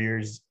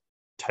Warriors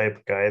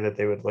type guy that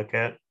they would look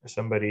at.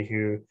 Somebody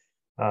who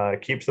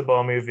keeps the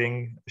ball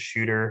moving, a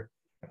shooter,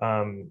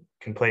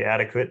 can play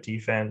adequate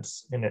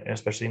defense,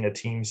 especially in a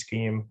team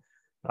scheme.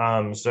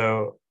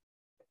 So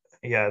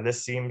yeah,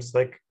 this seems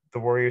like the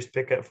Warriors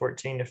pick at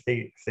 14 if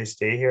they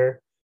stay here.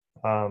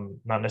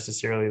 Not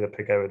necessarily the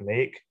pick I would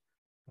make,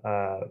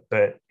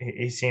 but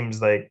he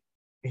seems like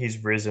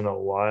he's risen a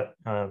lot,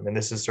 and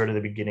this is sort of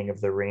the beginning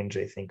of the range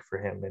I think for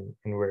him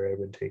and where I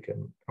would take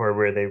him or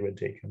where they would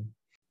take him.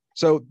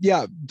 So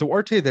yeah,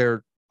 Duarte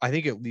there, I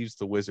think it leaves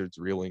the Wizards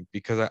reeling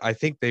because I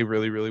think they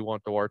really, really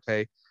want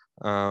Duarte.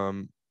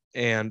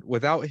 And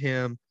without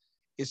him,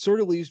 it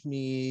sort of leaves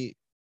me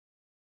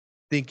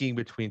thinking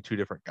between two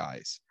different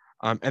guys.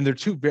 And they're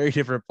two very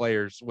different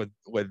players with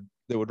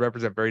that would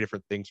represent very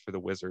different things for the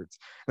Wizards.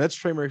 And that's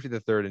Trey Murphy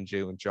III and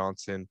Jalen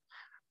Johnson.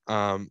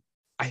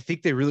 I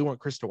think they really want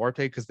Chris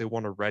Duarte because they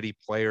want a ready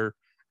player.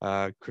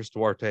 Chris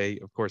Duarte,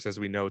 of course, as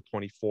we know,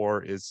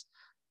 24 is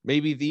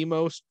maybe the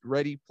most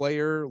ready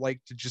player, like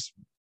to just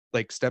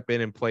like step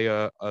in and play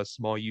a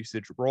small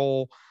usage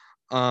role.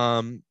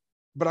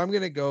 But I'm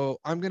gonna go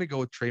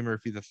with Trey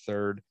Murphy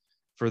III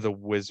for the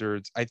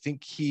Wizards. I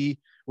think he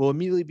will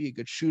immediately be a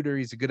good shooter.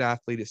 He's a good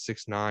athlete at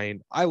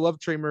 6'9". I love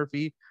Trey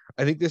Murphy.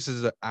 I think this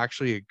is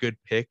actually a good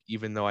pick,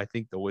 even though I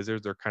think the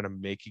Wizards are kind of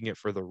making it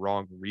for the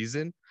wrong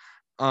reason.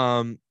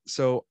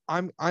 So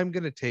I'm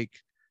gonna take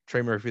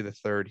Trey Murphy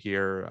III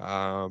here.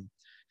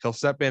 He'll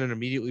step in and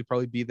immediately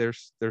probably be their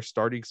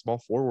starting small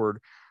forward,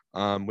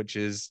 which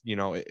is, you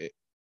know, it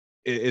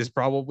is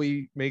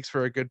probably makes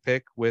for a good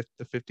pick with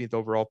the 15th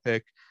overall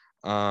pick.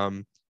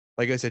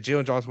 Like I said,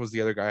 Jalen Johnson was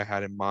the other guy I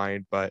had in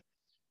mind, but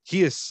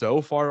he is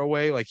so far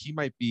away. Like he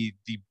might be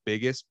the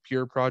biggest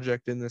pure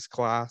project in this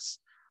class.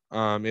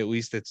 At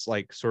least it's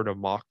like sort of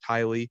mocked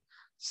highly.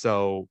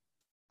 So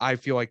I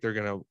feel like they're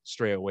gonna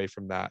stray away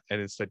from that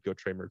and instead go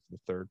Trey Murphy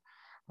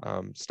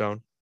III.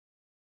 Stone.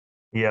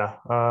 Yeah,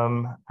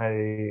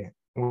 I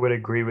would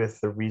agree with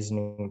the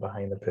reasoning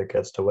behind the pick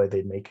as to why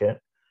they make it.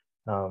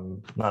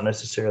 Not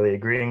necessarily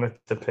agreeing with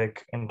the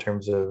pick in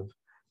terms of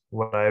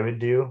what I would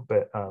do,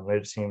 but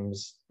it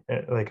seems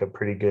like a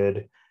pretty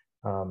good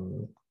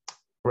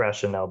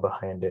rationale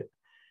behind it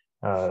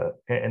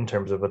in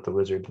terms of what the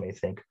Wizards may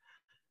think.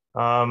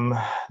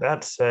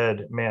 That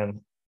said,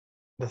 man,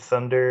 the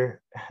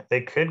Thunder,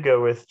 they could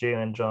go with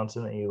Jalen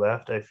Johnson that you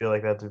left. I feel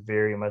like that's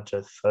very much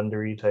a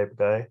Thundery type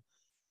guy.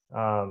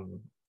 Um,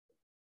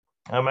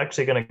 I'm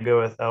actually going to go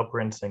with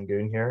Alperen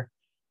Sengun here.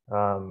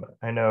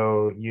 I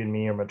know you and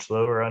me are much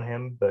lower on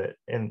him, but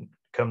in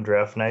come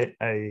draft night,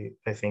 I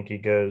think he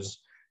goes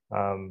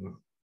um,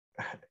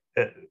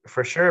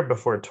 for sure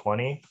before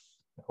 20.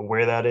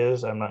 Where that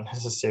is, I'm not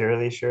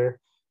necessarily sure.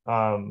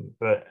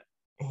 But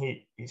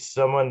he's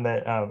someone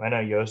that I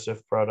know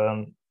Joseph brought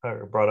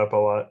up a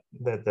lot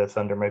that the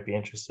Thunder might be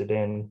interested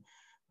in.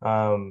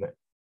 Um,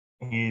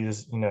 he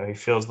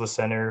fills the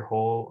center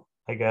hole,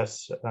 I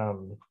guess,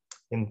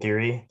 in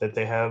theory that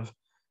they have.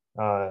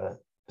 Uh,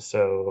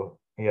 so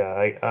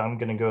yeah, I'm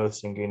gonna go with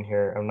Sengun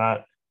here. I'm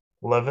not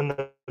loving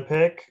the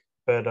pick,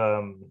 but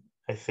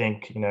I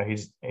think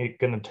he's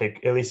gonna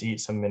take at least eat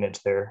some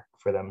minutes there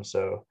for them.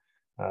 So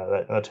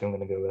that's who I'm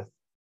gonna go with.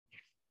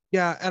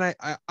 Yeah, and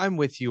I'm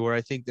with you where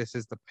I think this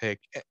is the pick.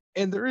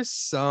 And there is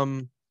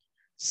some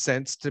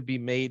sense to be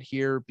made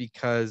here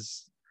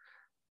because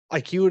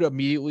like he would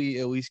immediately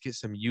at least get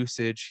some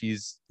usage.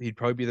 He'd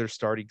probably be their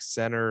starting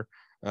center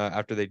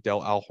after they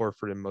dealt Al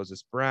Horford and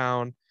Moses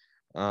Brown.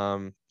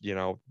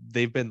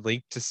 They've been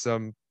linked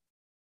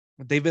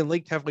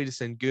heavily to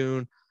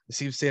Sengun. It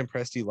seems Sam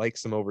Presti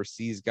likes some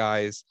overseas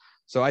guys.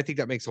 So I think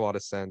that makes a lot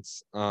of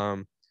sense.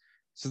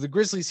 So the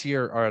Grizzlies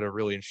here are at a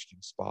really interesting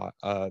spot.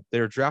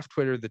 They're draft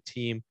Twitter, the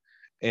team.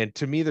 And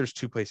to me, there's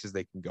two places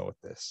they can go with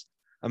this.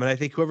 I mean, I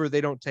think whoever they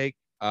don't take,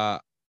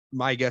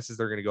 my guess is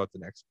they're going to go at the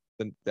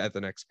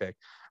next pick.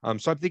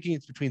 So I'm thinking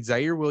it's between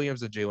Zaire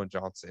Williams and Jalen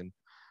Johnson.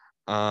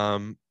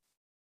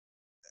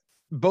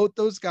 Both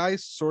those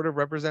guys sort of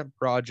represent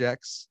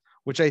projects,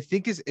 which I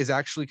think is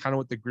actually kind of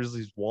what the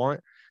Grizzlies want.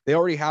 They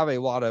already have a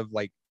lot of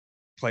like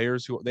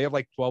players they have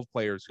like 12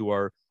 players who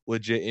are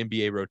legit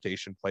NBA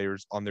rotation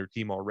players on their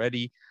team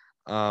already.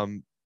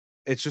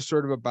 It's just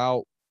sort of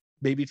about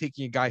maybe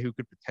taking a guy who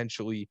could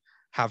potentially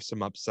have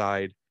some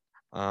upside.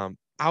 Out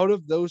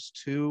of those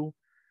two,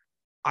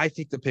 I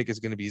think the pick is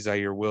going to be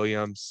Zaire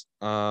Williams.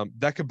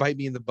 That could bite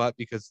me in the butt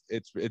because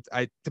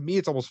to me,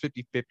 it's almost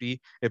 50-50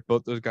 if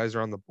both those guys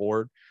are on the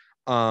board.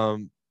 But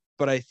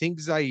I think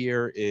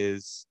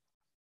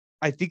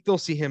I think they'll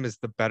see him as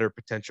the better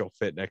potential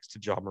fit next to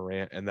Ja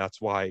Morant, and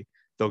that's why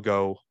they'll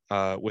go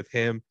with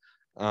him.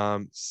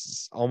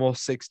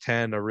 Almost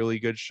 6'10", a really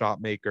good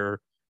shot maker,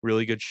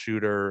 really good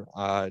shooter,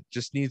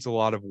 just needs a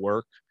lot of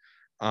work.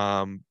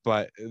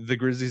 But the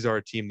Grizzlies are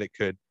a team that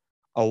could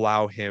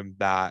allow him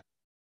that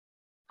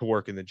to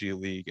work in the G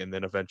League and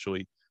then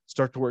eventually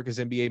start to work his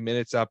NBA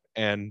minutes up.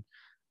 And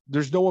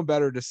there's no one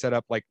better to set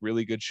up like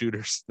really good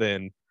shooters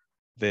than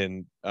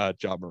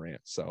Ja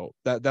Morant. So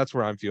that's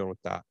where I'm feeling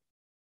with that.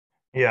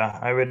 Yeah,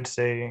 I would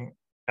say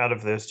out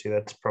of those two,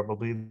 that's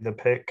probably the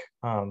pick.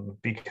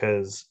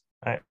 Because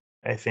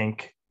I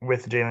think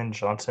with Jalen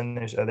Johnson,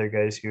 there's other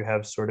guys who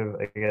have sort of,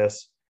 I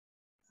guess,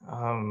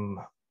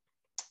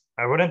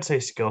 I wouldn't say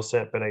skill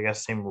set, but I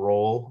guess same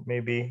role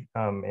maybe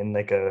in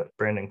like a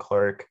Brandon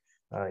Clark,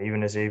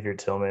 even a Xavier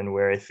Tillman,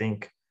 where I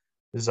think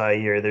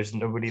Zaire, there's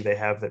nobody they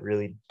have that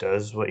really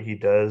does what he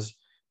does.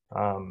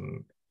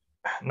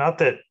 Not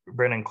that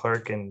Brandon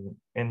Clark and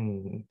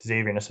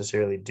Xavier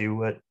necessarily do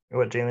what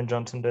Jalen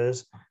Johnson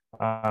does,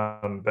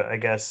 but I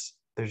guess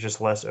there's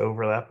just less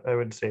overlap, I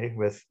would say,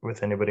 with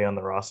anybody on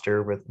the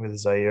roster with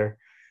Zaire.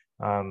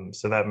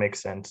 So that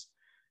makes sense.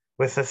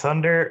 With the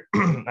Thunder,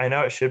 I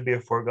know it should be a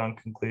foregone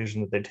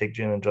conclusion that they take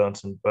Jalen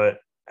Johnson, but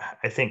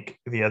I think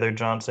the other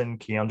Johnson,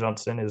 Keon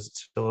Johnson, is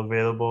still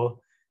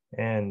available,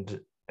 and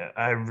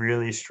I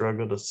really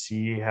struggle to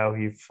see how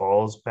he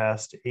falls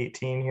past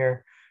 18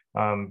 here.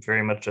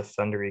 Very much a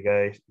thundery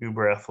guy,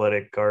 uber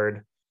athletic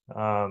guard,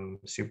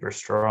 super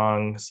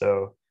strong.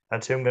 So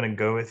that's who I'm going to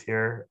go with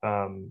here.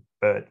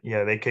 But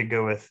yeah, they could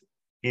go with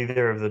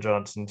either of the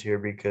Johnsons here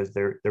because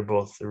they're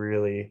both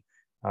really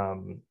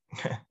um,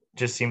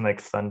 just seem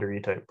like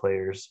thundery type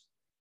players.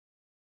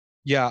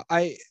 Yeah,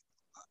 I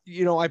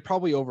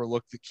probably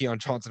overlooked that Keon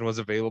Johnson was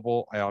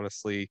available. I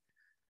honestly,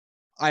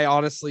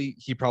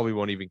 he probably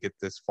won't even get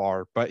this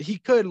far, but he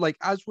could. Like,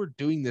 as we're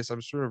doing this,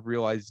 I'm sort of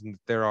realizing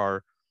that there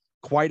are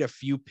quite a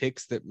few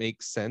picks that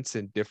make sense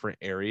in different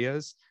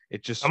areas.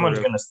 It just sort Someone's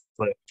of, going to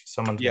slip.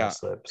 Someone's going yeah, to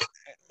slip.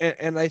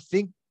 and I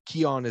think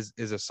Keon is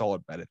a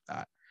solid bet at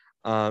that.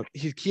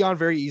 Keon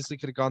very easily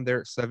could have gone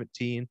there at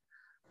 17,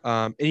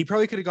 and he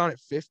probably could have gone at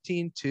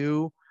 15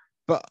 too.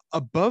 But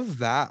above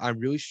that, I'm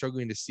really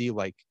struggling to see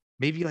like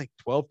maybe like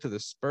 12 to the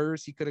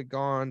Spurs he could have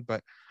gone.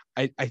 But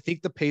I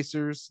think the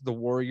Pacers, the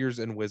Warriors,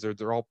 and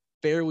Wizards are all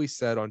fairly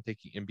set on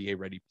taking NBA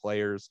ready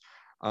players.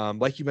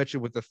 Like you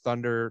mentioned with the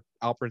Thunder,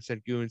 Alperen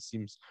Sengun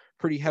seems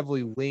pretty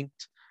heavily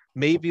linked.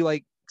 Maybe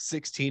like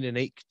 16 and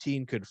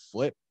 18 could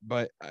flip,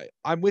 but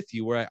I'm with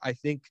you where I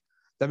think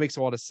that makes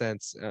a lot of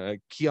sense.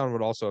 Keon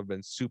would also have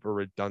been super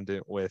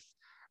redundant with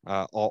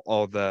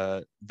all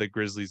the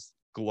Grizzlies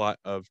glut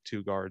of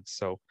two guards.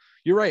 So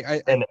you're right.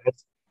 I And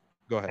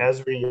go ahead.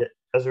 as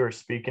we were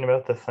speaking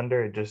about the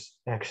Thunder, I just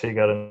actually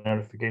got a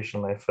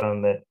notification on my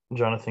phone that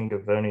Jonathan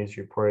Givony is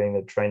reporting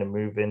that trying to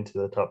move into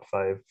the top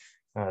five.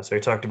 So we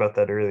talked about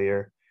that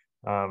earlier,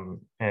 and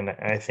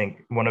I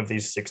think one of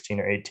these 16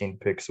 or 18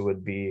 picks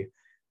would be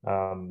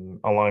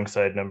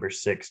alongside number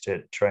six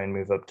to try and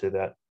move up to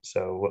that.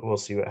 So we'll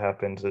see what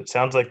happens. It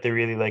sounds like they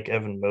really like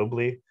Evan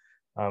Mobley,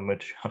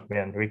 which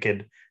man, we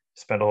could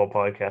spend a whole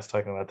podcast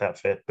talking about that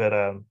fit, but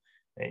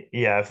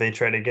yeah, if they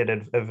try to get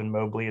Evan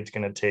Mobley, it's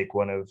going to take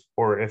one of,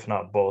 or if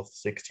not both,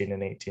 16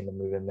 and 18 to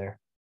move in there.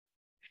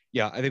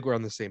 Yeah, I think we're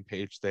on the same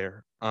page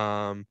there.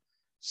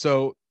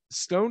 So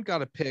Stone got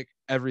to pick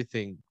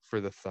everything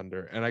for the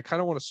Thunder, and I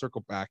kind of want to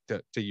circle back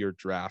to your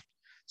draft.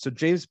 So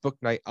James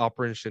Bouknight,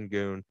 Alperen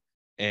Sengun,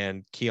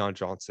 and Keon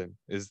Johnson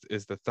is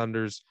the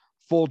Thunder's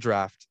full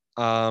draft.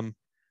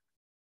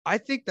 I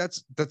think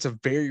that's a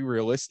very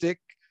realistic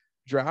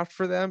draft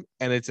for them,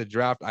 and it's a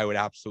draft I would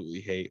absolutely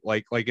hate.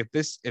 Like if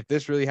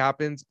this really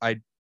happens,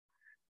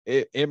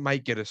 it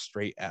might get a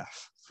straight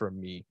F from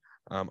me.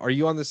 Are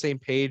you on the same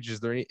page? Is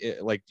there any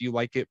like do you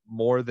like it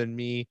more than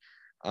me?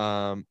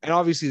 And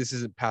obviously this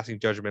isn't passing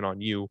judgment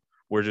on you.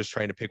 We're just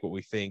trying to pick what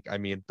we think. I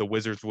mean, the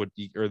Wizards would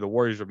be or the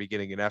Warriors would be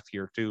getting an F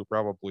here too,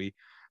 probably.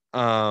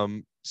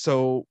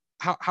 So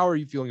how are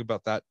you feeling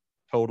about that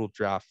total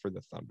draft for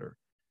the Thunder?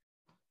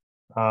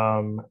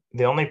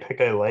 The only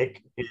pick I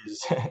like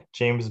is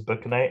James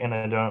Bouknight, and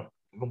I don't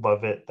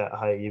love it that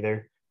high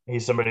either.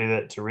 He's somebody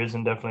that's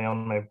risen definitely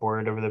on my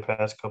board over the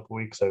past couple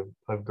weeks.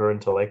 I've grown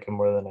to like him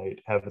more than I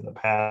have in the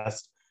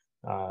past.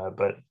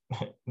 But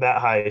that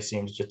high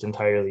seems just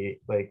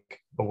entirely like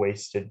a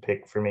wasted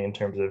pick for me in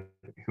terms of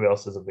who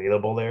else is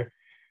available there.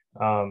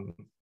 Um,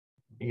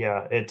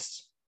 yeah,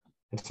 it's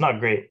not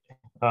great.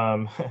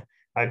 Um,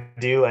 I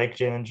do like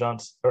Jalen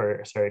Johnson,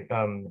 or sorry,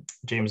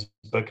 James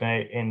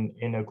Bouknight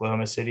in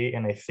Oklahoma City,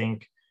 and I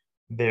think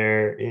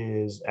there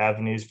is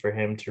avenues for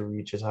him to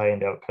reach his high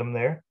end outcome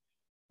there.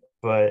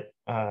 But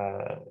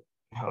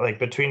like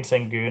between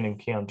Sengun and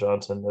Keon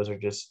Johnson, those are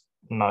just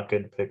not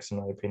good picks in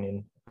my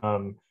opinion.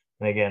 And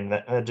again,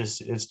 that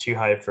just is too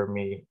high for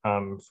me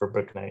for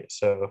Bouknight.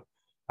 So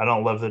I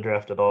don't love the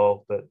draft at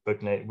all, but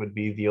Bouknight would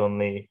be the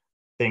only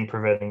thing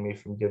preventing me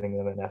from giving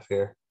them an F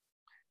here.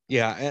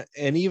 Yeah,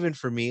 and even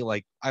for me,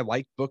 like I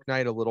like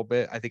Bouknight a little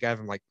bit. I think I have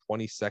him like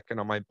 22nd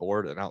on my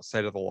board and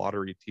outside of the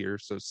lottery tier.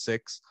 So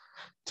six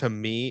to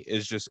me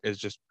is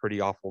just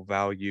pretty awful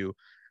value.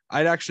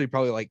 I'd actually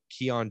probably like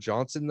Keon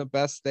Johnson the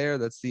best there.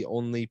 That's the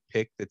only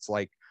pick that's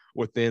like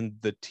within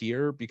the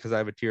tier because I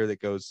have a tier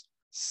that goes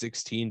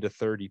 16 to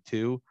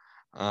 32.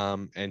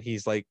 And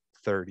he's like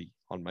 30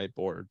 on my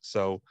board.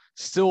 So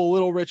still a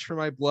little rich for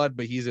my blood,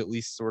 but he's at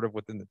least sort of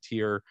within the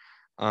tier.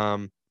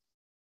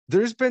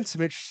 There's been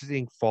some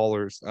interesting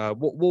fallers.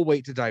 We'll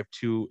wait to dive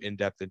too in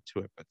depth into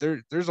it, but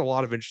there's a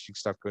lot of interesting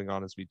stuff going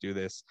on as we do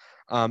this.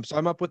 So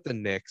I'm up with the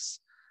Knicks.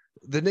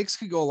 The Knicks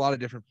could go a lot of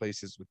different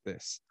places with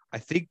this. I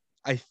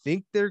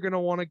think they're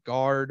gonna want to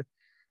guard.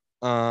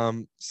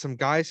 Some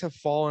guys have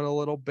fallen a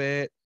little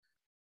bit,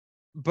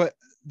 but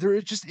there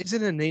just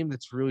isn't a name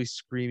that's really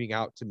screaming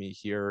out to me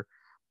here.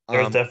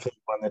 There's Um,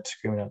 definitely one that's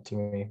screaming out to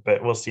me,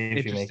 but we'll see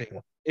if you make interesting,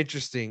 it.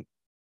 interesting.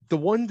 The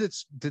one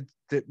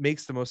that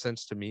makes the most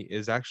sense to me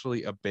is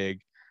actually a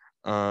big,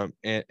 and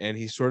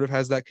he sort of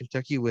has that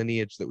Kentucky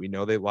lineage that we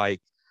know they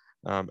like,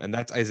 and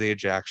that's Isaiah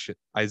Jackson.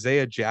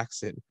 Isaiah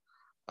Jackson.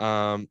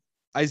 Um,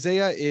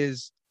 Isaiah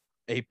is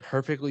a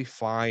perfectly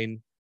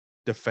fine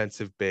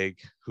defensive big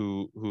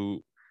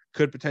who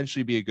could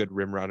potentially be a good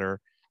rim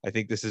runner. I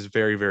think this is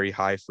very very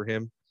high for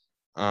him.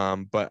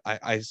 But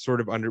I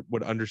sort of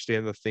would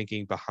understand the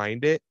thinking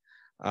behind it.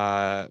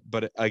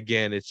 But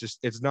again,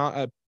 it's not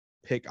a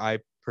pick I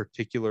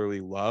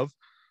particularly love,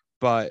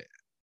 but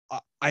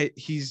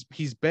he's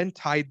been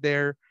tied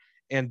there,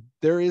 and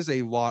there is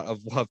a lot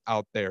of love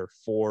out there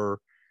for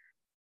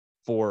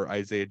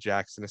Isaiah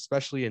Jackson,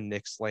 especially in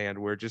Knicks land,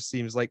 where it just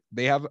seems like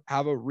they have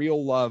a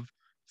real love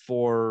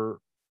for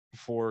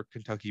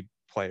Kentucky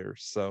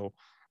players. So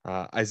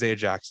Isaiah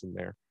Jackson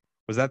there.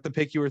 Was that the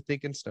pick you were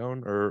thinking,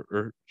 Stone,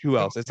 or who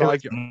else? It's It not was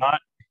like you're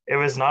not. It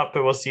was not,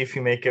 but we'll see if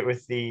you make it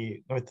with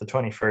the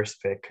 21st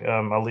pick.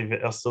 I'll leave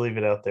it. I'll still leave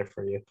it out there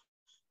for you.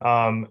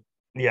 Um,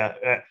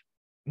 yeah,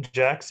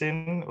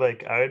 Jackson.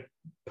 Like I would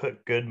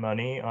put good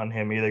money on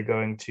him either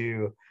going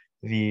to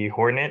the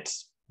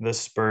Hornets, the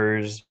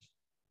Spurs,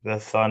 the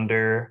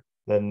Thunder,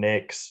 the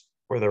Knicks,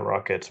 or the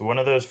Rockets. One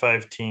of those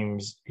five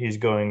teams he's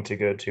going to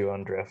go to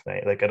on draft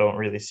night. Like I don't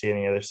really see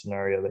any other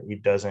scenario that he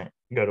doesn't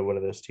go to one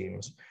of those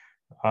teams.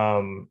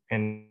 And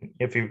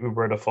if he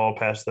were to fall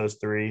past those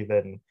three,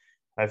 then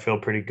I feel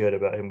pretty good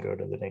about him going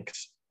to the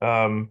Knicks.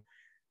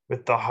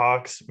 With the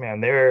Hawks,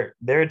 man, they're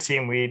a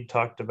team we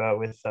talked about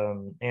with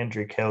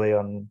Andrew Kelly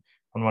on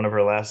one of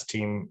our last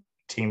team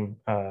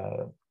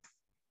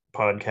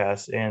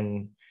podcasts,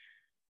 and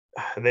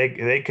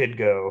they could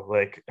go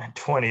like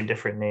 20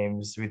 different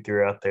names we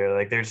threw out there.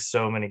 Like there's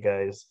so many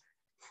guys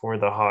for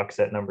the Hawks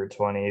at number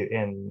 20,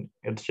 and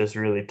it's just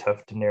really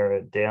tough to narrow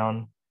it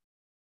down.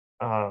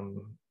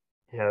 Um,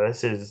 yeah,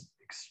 this is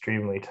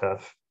extremely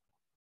tough.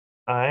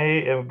 I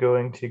am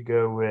going to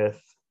go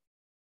with,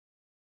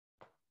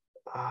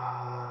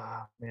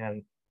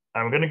 man,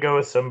 I'm going to go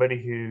with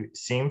somebody who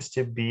seems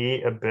to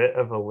be a bit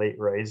of a late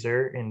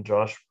riser in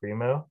Josh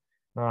Primo.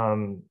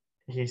 Um,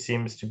 he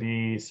seems to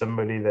be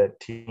somebody that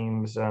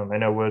teams, I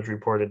know Woj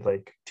reported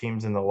like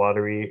teams in the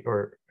lottery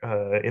or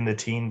in the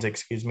teens,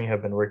 excuse me,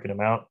 have been working him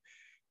out.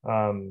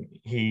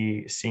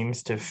 He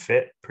seems to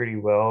fit pretty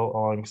well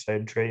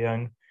alongside Trae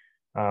Young.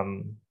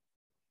 Um,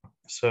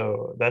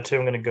 so that's who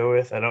I'm going to go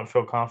with. I don't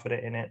feel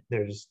confident in it.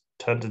 There's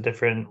tons of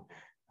different,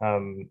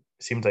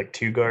 seems like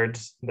two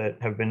guards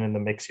that have been in the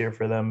mix here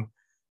for them.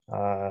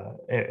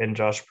 And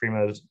Josh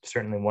Primo is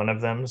certainly one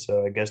of them.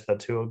 So I guess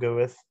that's who I'll go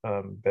with.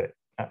 But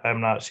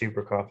I'm not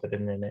super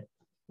confident in it.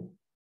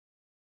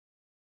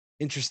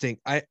 interesting.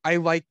 I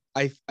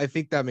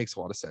think that makes a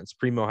lot of sense.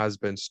 Primo has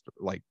been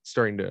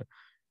starting to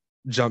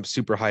jump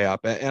super high up,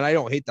 and I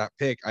don't hate that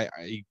pick.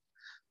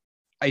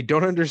 I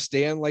don't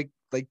understand like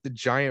the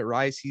giant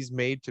rise he's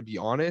made, to be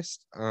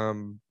honest.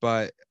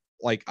 But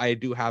like I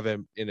do have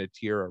him in a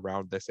tier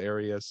around this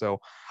area, so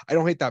I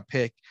don't hate that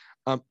pick.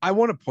 I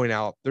want to point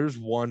out there's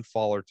one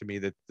faller to me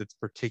that's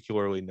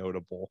particularly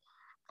notable,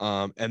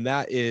 and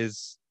that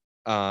is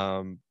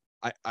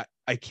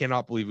I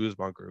cannot believe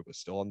Usman Group was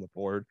still on the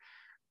board,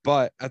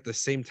 but at the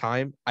same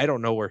time, I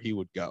don't know where he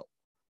would go.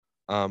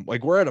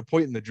 Like we're at a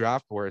point in the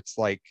draft where it's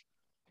like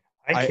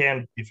I I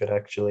can believe it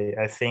actually.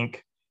 I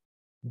think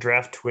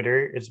draft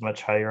Twitter is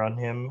much higher on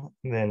him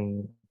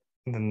than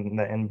the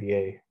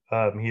NBA.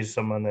 He's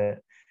someone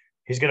that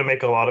he's going to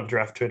make a lot of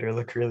draft Twitter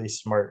look really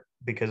smart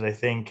because I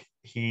think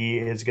he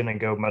is going to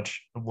go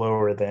much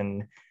lower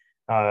than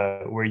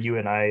where you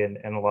and I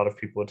and a lot of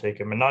people would take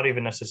him, and not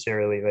even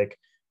necessarily like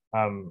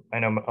I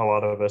know a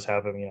lot of us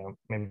have him, you know,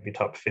 maybe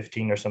top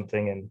 15 or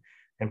something,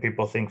 and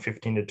people think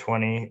 15 to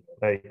 20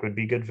 like would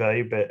be good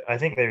value, but I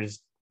think there's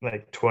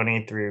like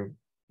 20 through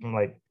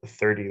like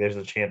 30, there's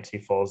a chance he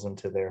falls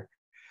into there.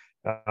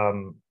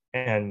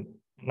 And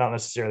not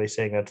necessarily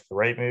saying that's the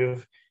right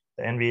move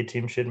the NBA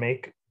team should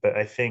make, but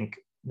I think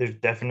there's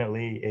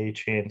definitely a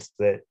chance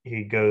that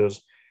he goes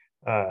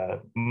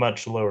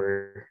much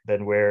lower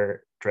than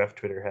where draft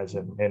Twitter has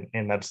him,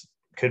 and that's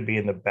could be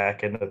in the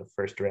back end of the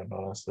first round,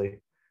 honestly.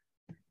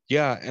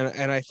 yeah,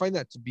 and I find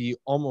that to be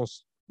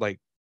almost like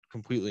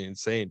completely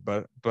insane,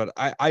 but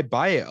I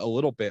buy it a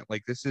little bit.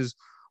 Like this is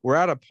we're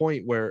at a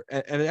point where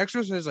and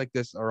exercises like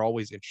this are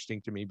always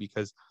interesting to me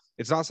because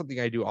it's not something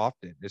I do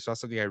often. It's not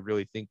something I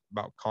really think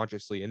about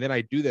consciously. And then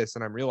I do this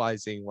and I'm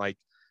realizing like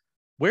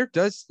where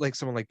does like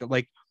someone like that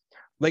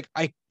like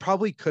I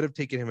probably could have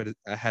taken him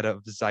ahead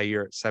of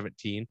Zaire at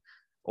 17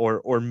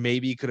 or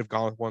maybe could have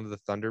gone with one of the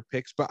Thunder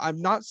picks, but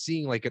I'm not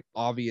seeing like an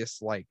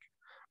obvious like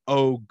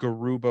oh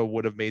Garuba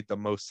would have made the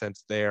most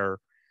sense there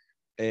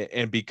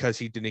and because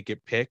he didn't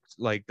get picked,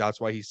 like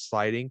that's why he's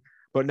sliding.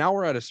 But now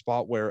we're at a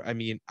spot where I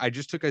mean, I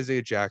just took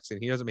Isaiah Jackson.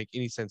 He doesn't make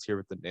any sense here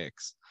with the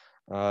Knicks.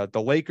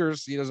 The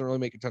Lakers, he doesn't really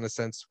make a ton of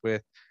sense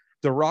with.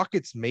 The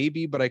Rockets,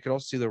 maybe, but I could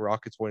also see the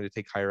Rockets wanting to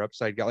take higher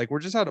upside. Like we're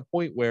just at a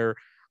point where,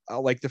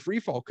 like the free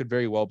fall could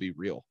very well be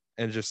real,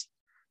 and just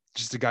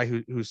a guy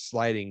who's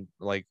sliding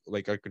like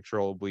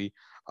uncontrollably.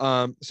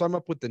 So I'm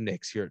up with the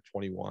Knicks here at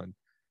 21.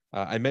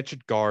 I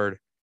mentioned guard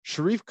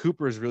Sharif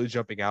Cooper is really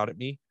jumping out at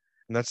me,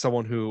 and that's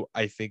someone who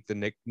I think the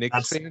Knicks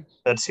That's fan,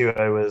 that's who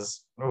I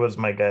was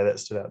my guy that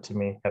stood out to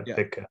me at yeah,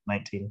 pick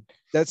 19.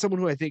 that's someone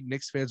who I think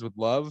Knicks fans would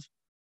love,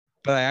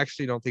 but I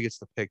actually don't think it's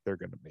the pick they're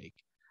going to make.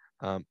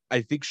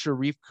 I think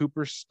Sharif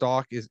Cooper's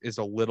stock is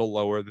a little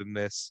lower than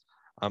this.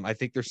 I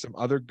think there's some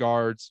other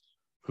guards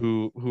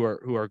who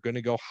are going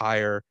to go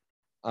higher.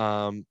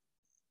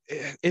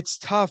 It's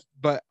tough,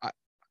 but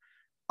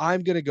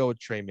I'm going to go with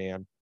Trey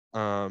Mann.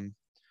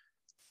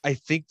 I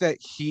think that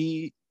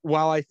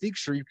while I think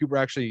Sharif Cooper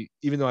actually,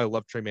 even though I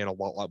love Trey Mann a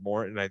lot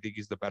more, and I think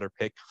he's the better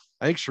pick,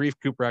 I think Sharif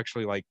Cooper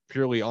actually, like,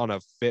 purely on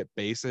a fit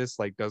basis,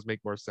 like, does make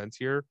more sense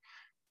here.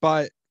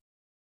 But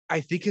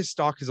I think his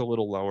stock is a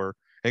little lower.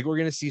 I think we're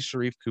going to see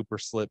Sharif Cooper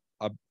slip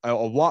a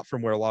lot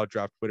from where a lot of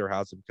draft Twitter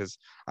has him, because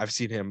I've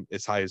seen him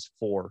as high as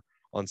 4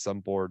 on some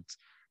boards.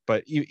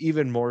 But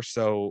even more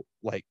so,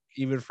 like,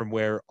 even from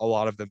where a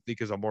lot of them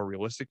think is a more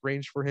realistic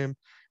range for him,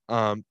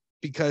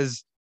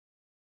 because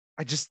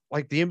I just,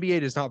 like, the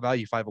NBA does not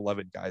value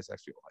 5'11" guys. I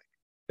feel like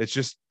it's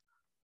just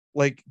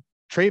like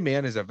Trey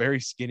Mann is a very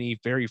skinny,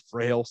 very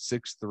frail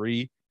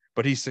 6'3",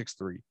 but he's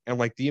 6'3", and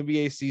like the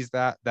NBA sees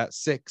that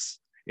 6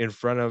 in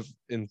front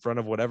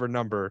of whatever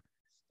number,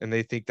 and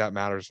they think that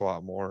matters a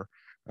lot more.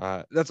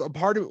 That's a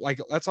part of, like,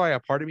 that's why a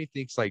part of me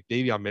thinks like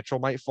Davion Mitchell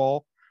might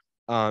fall,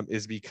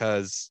 is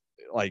because,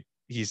 like,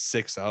 he's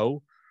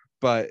 6'0",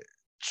 but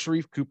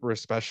Sharif Cooper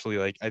especially,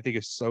 like, I think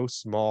is so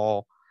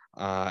small,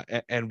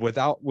 and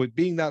with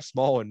being that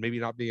small and maybe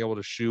not being able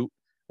to shoot,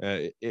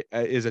 it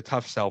is a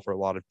tough sell for a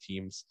lot of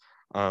teams.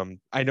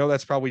 I know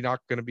that's probably not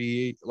going to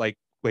be like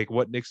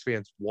what Knicks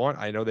fans want.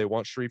 I know they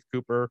want Sharif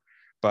Cooper,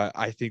 but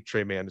I think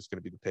Trey Mann is going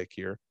to be the pick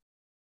here.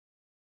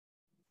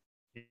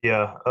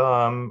 Yeah,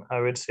 I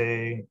would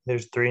say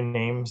there's 3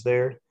 names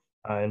there,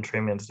 and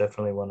Trey Mann's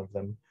definitely one of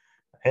them.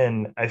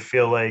 And I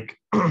feel like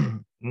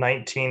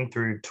 19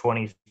 through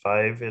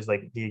 25 is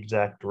like the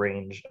exact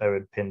range I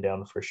would pin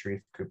down for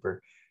Sharif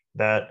Cooper.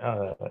 That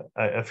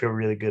I feel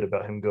really good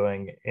about him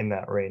going in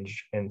that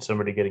range and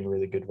somebody getting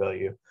really good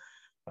value.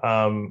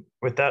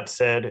 With that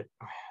said,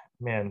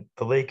 man,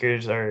 the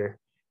Lakers are.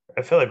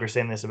 I feel like we're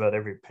saying this about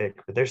every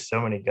pick, but there's so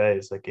many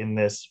guys like in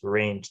this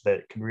range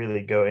that can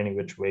really go any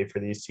which way for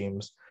these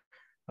teams.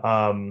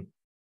 Um,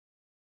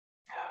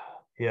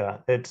 yeah,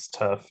 it's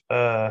tough.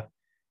 I'm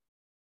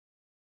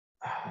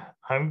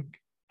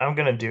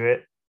gonna do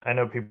it. I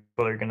know people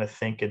are gonna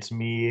think it's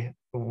me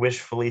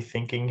wishfully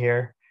thinking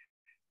here,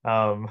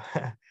 um,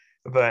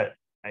 but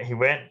he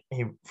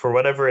for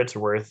whatever it's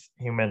worth.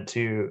 He went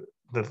to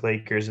the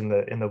Lakers in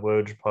the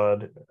Woj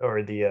pod,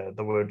 or the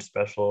Woj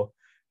special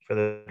for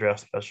the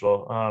draft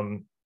special,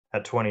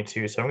 at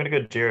 22. So I'm gonna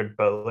go Jared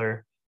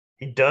Butler.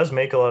 He does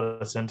make a lot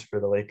of sense for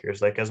the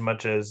Lakers. Like, as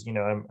much as,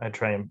 I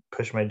try and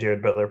push my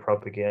Jared Butler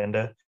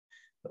propaganda,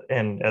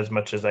 and as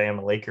much as I am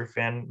a Laker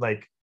fan,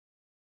 like,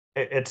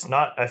 it's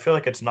not, I feel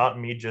like it's not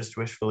me just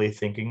wishfully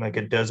thinking. Like,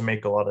 it does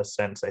make a lot of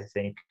sense, I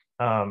think.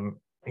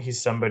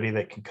 He's somebody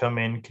that can come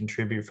in,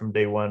 contribute from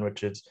day one,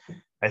 which is,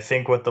 I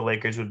think, what the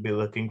Lakers would be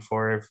looking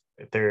for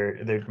if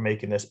they're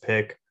making this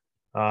pick.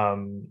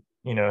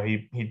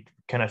 He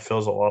kind of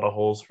fills a lot of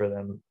holes for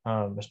them,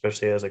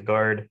 especially as a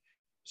guard.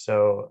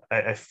 So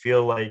I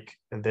feel like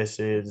there's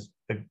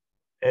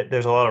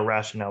a lot of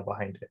rationale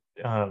behind it,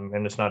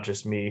 and it's not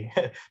just me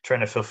trying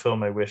to fulfill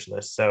my wish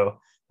list. So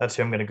that's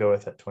who I'm going to go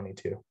with at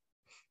 22.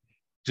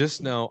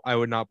 Just know I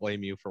would not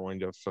blame you for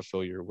wanting to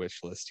fulfill your wish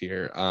list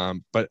here.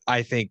 But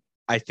I think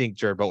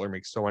Jared Butler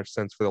makes so much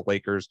sense for the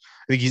Lakers.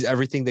 I think he's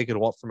everything they could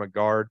want from a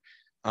guard.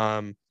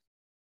 I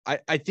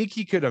think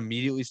he could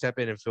immediately step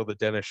in and fill the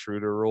Dennis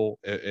Schroeder role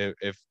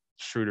if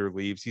Schroeder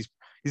leaves. He's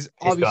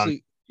obviously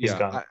Gone. He's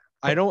gone.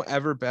 I don't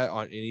ever bet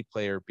on any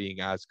player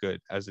being as good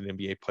as an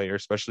NBA player,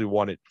 especially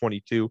one at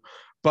 22.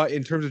 But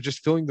in terms of just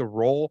filling the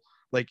role,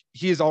 like,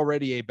 he is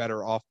already a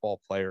better off-ball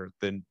player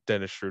than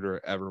Dennis Schroeder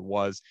ever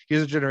was. He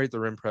doesn't generate the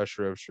rim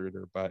pressure of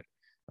Schroeder, but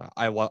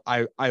I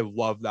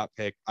love that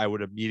pick. I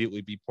would immediately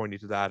be pointing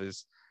to that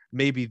as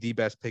maybe the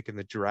best pick in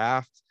the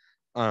draft.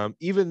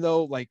 Even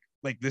though like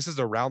this is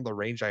around the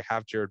range I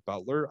have Jared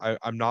Butler.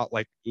 I'm not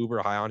like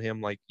uber high on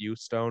him like you,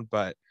 Stone,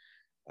 but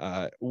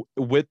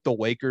with the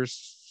Lakers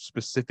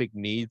specific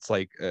needs,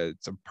 like,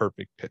 it's a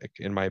perfect pick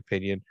in my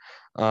opinion.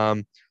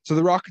 So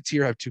the Rockets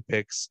here have 2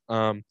 picks.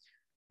 And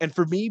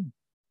for me,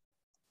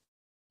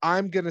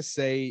 I'm going to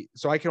say,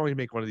 so I can only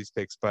make one of these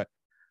picks, but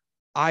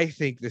I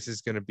think this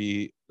is going to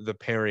be the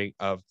pairing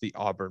of the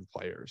Auburn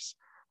players.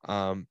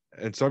 And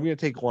so I'm going to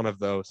take one of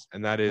those,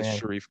 and that is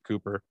Sharif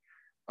Cooper.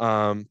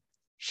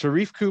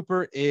 Sharif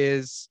Cooper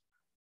is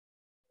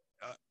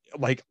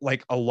like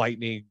a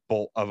lightning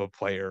bolt of a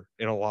player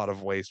in a lot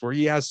of ways, where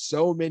he has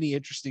so many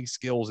interesting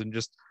skills and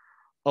just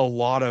a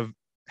lot of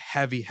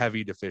heavy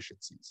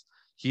deficiencies.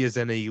 He is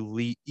an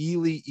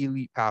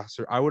elite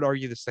passer. I would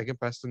argue the second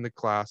best in the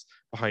class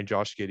behind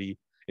Josh Giddey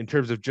in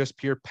terms of just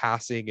pure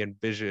passing and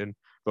vision,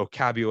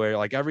 vocabulary.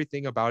 Like,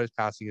 everything about his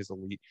passing is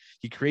elite.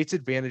 He creates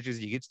advantages.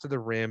 He gets to the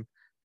rim,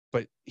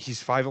 but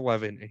he's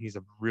 5'11" and he's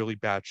a really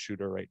bad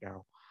shooter right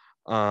now.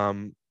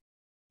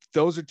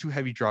 Those are 2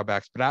 heavy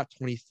drawbacks, but at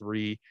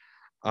 23,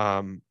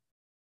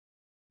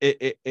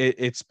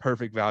 it's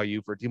perfect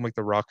value for a team like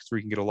the Rockets, where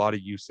you can get a lot of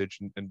usage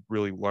and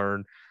really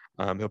learn.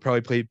 He'll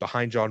probably play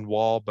behind John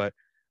Wall, but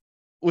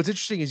what's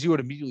interesting is you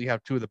would immediately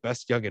have 2 of the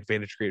best young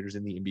advantage creators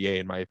in the NBA,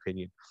 in my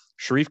opinion.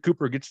 Sharif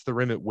Cooper gets to the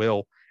rim at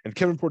will, And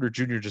Kevin Porter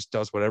Jr. just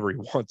does whatever he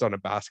wants on a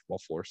basketball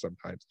floor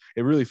sometimes.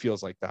 It really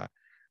feels like that.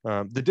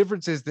 The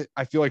difference is that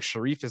I feel like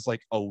Sharife is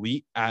like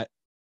elite at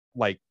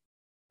like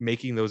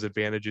making those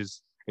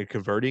advantages and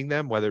converting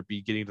them, whether it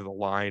be getting to the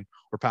line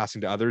or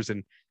passing to others.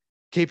 And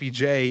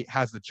KPJ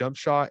has the jump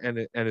shot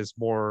and is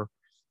more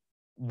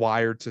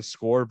wired to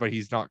score, but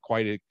he's not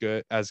quite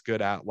as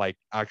good at like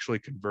actually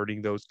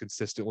converting those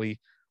consistently,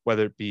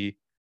 whether it be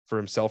for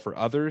himself or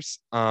others.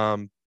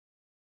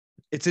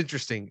 It's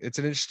interesting. It's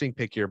an interesting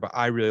pick here, but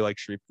I really like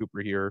Sharife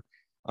Cooper here.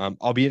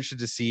 I'll be interested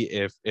to see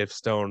if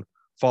Stone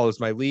follows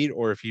my lead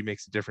or if he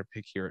makes a different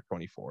pick here at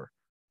 24.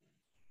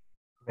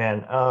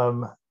 Man,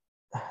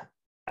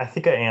 I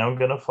think I am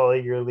gonna follow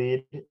your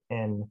lead,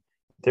 and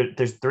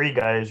there's three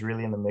guys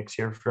really in the mix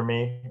here for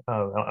me.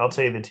 I'll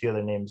tell you the two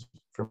other names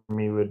for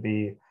me would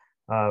be,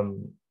 or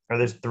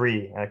there's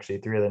three actually,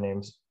 three other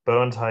names: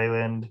 Bones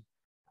Highland,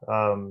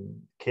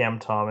 Cam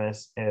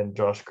Thomas, and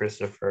Josh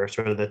Christopher.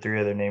 Sort of the three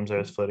other names I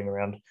was floating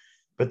around.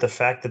 But the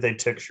fact that they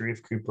took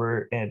Sharife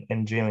Cooper and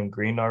Jalen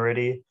Green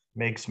already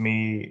makes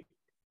me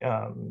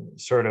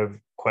sort of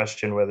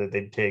question whether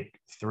they'd take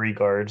three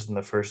guards in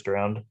the first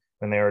round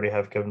when they already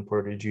have Kevin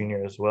Porter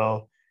Jr. as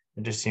well.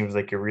 It just seems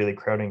like you're really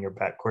crowding your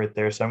backcourt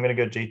there. So I'm going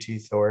to go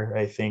JT Thor.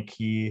 I think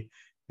he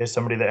is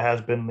somebody that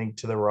has been linked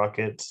to the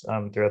Rockets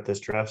throughout this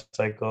draft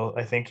cycle.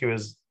 I think he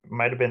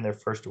might have been their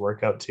first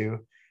workout too,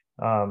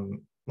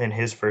 in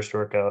his first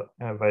workout,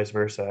 vice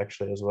versa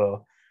actually as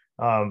well.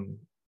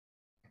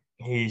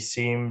 He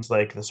seems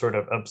like the sort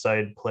of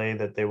upside play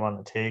that they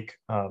want to take.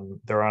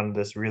 They're on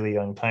this really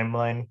young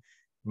timeline.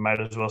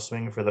 Might as well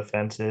swing for the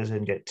fences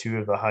and get two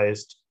of the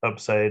highest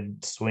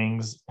upside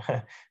swings,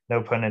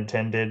 no pun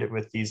intended,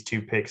 with these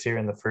two picks here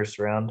in the first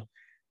round.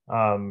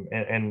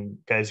 And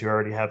guys who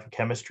already have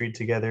chemistry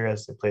together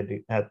as they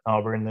played at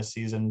Auburn this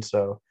season.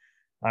 So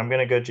I'm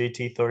going to go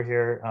JT Thor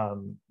here.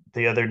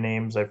 The other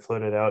names I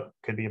floated out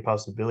could be a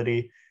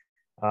possibility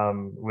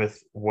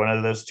with one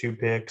of those two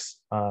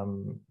picks.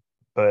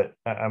 But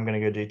I'm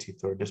going to go JT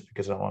Thor just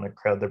because I want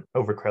to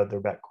overcrowd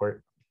their backcourt.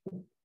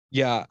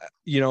 Yeah,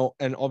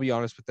 and I'll be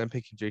honest with them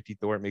picking JT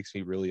Thor, it makes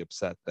me really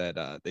upset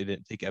that they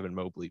didn't take Evan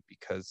Mobley,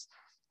 because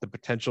the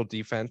potential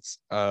defense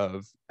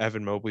of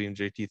Evan Mobley and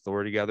JT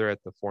Thor together at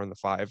the 4 and the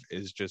 5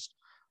 is just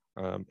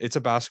it's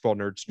a basketball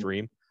nerd's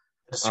dream.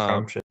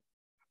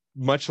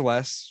 Much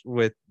less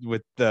with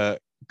the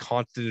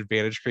constant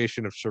advantage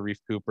creation of Sharife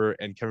Cooper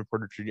and Kevin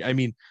Porter Jr. I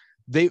mean,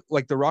 they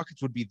like the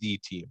Rockets would be the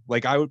team.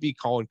 Like I would be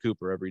calling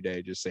Cooper every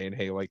day, just saying,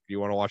 "Hey, like, do you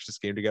want to watch this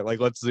game together?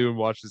 Like, let's Zoom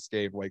watch this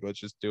game. Like, let's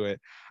just do it."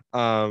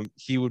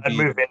 He would I'd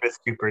move in with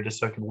Cooper just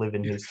so I can live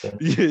in Houston.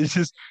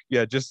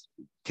 just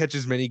catch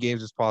as many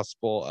games as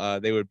possible.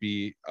 They would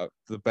be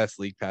the best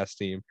league pass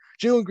team.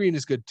 Jalen Green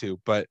is good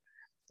too, but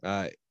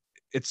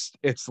it's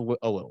a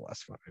little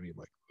less fun. I mean,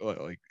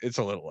 like it's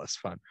a little less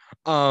fun.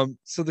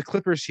 So the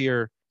Clippers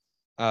here,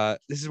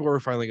 this is where we're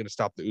finally going to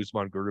stop the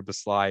Usman Garuba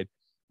slide.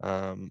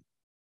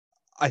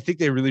 I think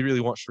they really, really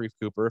want Sharife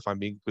Cooper, if I'm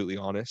being completely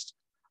honest.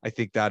 I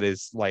think that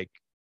is like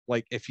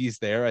if he's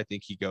there, I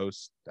think he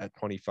goes at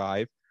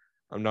 25.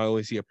 Not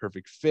only is he a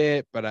perfect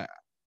fit, but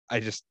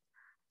he's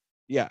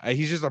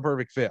just a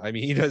perfect fit. I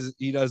mean,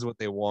 he does what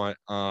they want.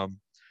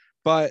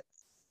 But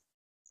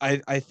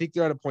I think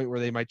they're at a point where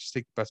they might just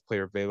take the best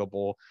player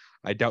available.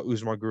 I doubt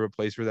Usman Garuba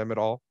plays for them at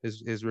all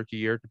his rookie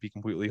year, to be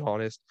completely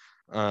honest.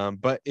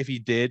 But if he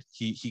did,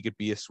 he could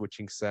be a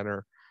switching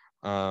center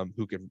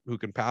who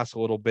can pass a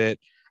little bit.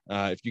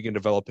 If you can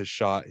develop his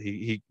shot,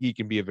 he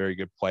can be a very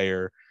good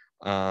player.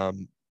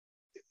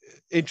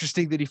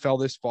 Interesting that he fell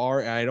this far,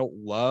 and I don't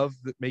love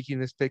making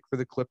this pick for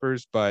the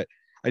Clippers, but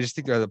I just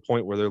think they're at the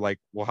point where they're like,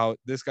 well, how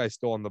this guy's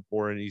still on the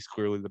board and he's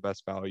clearly the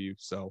best value.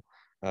 So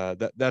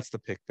that's the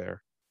pick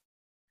there.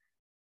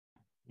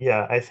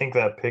 Yeah, I think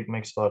that pick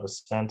makes a lot of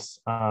sense.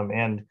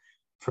 And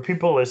for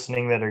people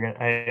listening that are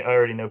I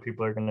already know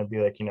people are gonna be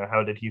like,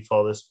 how did he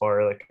fall this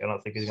far? Like, I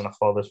don't think he's gonna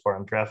fall this far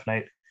on draft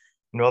night.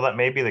 While that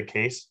may be the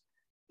case,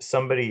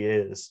 somebody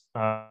is.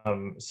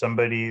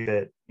 Somebody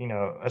that,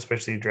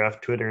 especially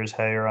draft Twitter is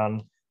higher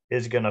on,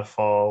 is gonna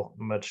fall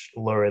much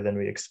lower than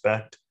we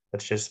expect.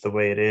 That's just the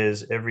way it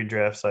is. Every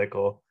draft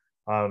cycle,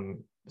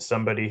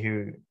 somebody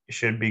who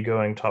should be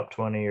going top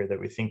 20 or that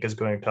we think is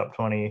going top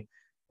 20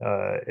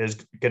 is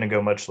going to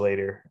go much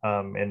later.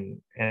 And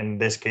in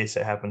this case,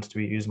 it happens to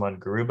be Usman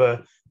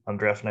Garuba. On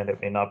draft night,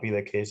 it may not be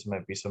the case. It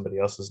might be somebody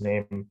else's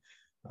name,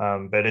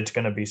 but it's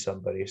going to be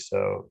somebody.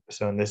 So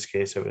in this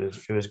case, it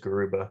was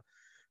Garuba.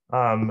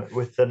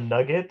 With the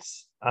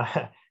Nuggets,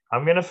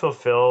 I'm going to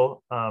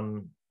fulfill,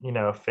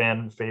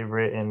 fan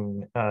favorite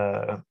and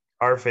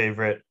our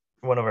favorite,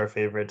 one of our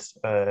favorites,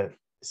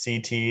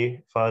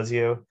 CT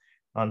Fazio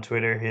on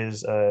Twitter,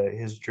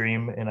 his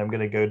dream, and I'm going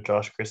to go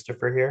Josh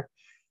Christopher here.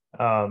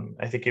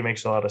 I think he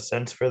makes a lot of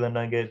sense for the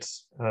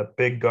Nuggets. A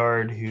big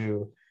guard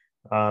who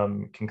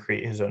can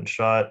create his own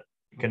shot,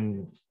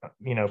 can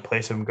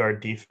play some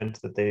guard defense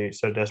that they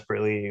so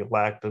desperately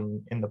lacked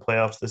in the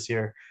playoffs this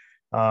year.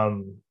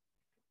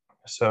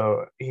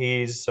 So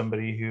he's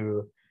somebody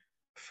who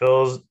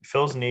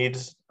Phil's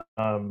needs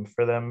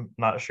for them.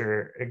 Not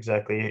sure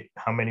exactly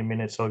how many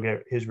minutes he'll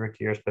get his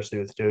rookie year, especially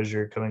with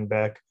Dozier coming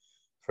back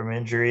from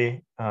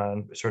injury,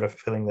 sort of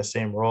filling the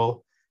same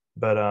role.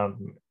 But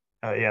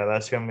yeah,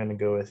 that's who I'm going to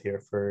go with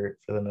here for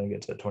the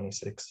Nuggets at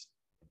 26.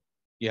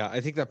 Yeah,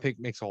 I think that pick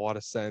makes a lot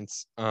of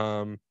sense.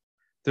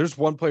 There's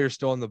one player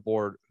still on the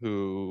board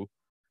who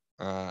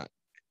uh,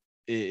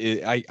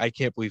 I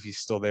can't believe he's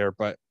still there,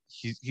 but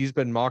he's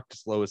been mocked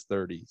as low as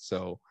 30.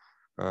 So,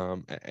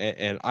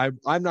 and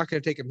I'm not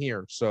going to take him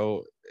here.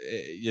 So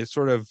you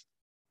sort of,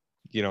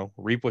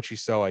 reap what you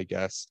sow, I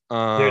guess.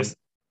 There's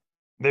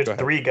there's Go ahead.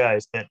 three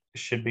guys that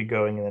should be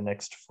going in the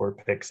next four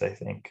picks. I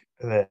think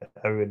that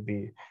I would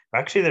be.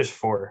 Actually, there's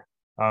four.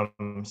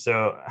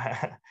 So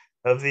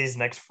of these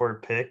next four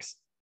picks,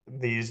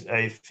 these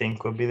I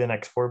think will be the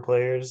next four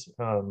players.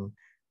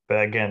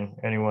 But again,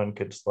 anyone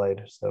could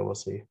slide, so we'll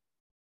see.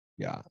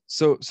 Yeah.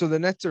 So the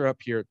Nets are up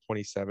here at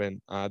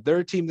 27. They're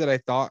a team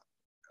that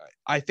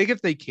I think if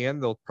they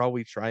can, they'll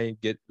probably try and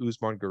get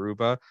Usman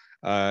Garuba.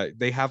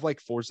 They have like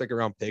 4 second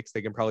round picks.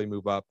 They can probably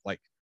move up.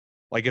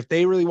 Like if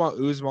they really want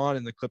Usman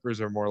and the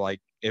Clippers are more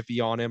like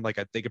iffy on him,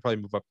 they could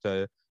probably move up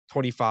to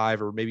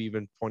 25 or maybe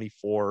even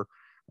 24,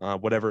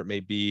 whatever it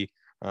may be.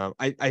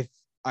 I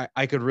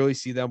could really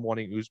see them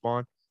wanting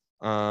Usman.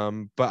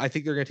 But I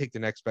think they're gonna take the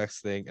next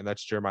best thing, and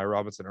that's Jeremiah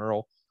Robinson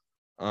Earl.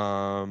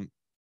 Um,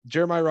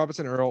 Jeremiah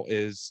Robinson Earl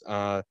is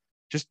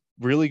just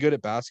really good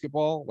at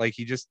basketball. Like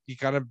he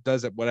kind of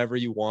does it whatever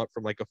you want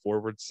from like a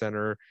forward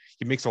center.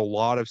 He makes a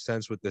lot of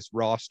sense with this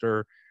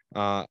roster.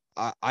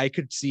 I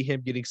could see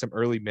him getting some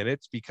early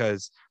minutes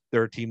because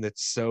they're a team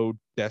that's so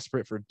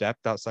desperate for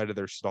depth outside of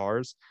their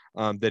stars,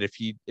 that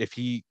if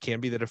he can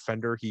be the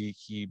defender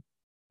he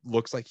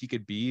looks like he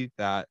could be,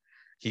 that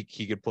he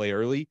could play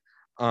early.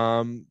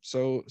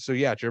 So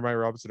yeah, Jeremiah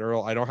Robinson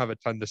Earl. I don't have a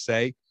ton to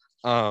say.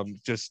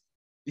 Just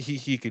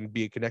he can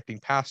be a connecting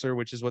passer,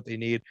 which is what they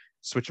need,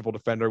 switchable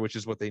defender, which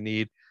is what they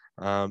need.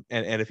 And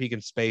if he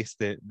can space,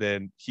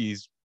 then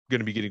he's going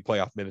to be getting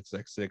playoff minutes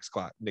next to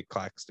Nick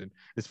Claxton,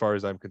 as far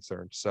as I'm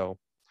concerned. So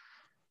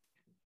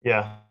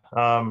Yeah,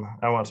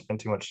 I won't spend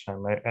too much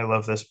time. I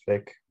love this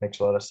pick. Makes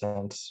a lot of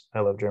sense.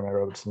 I love Jeremiah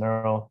Robinson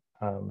Earl.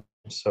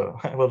 So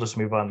we'll just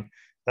move on.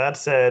 That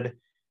said,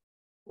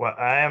 well,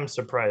 I am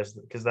surprised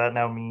because that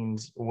now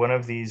means one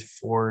of these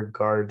four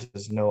guards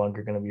is no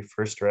longer going to be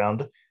first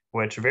round,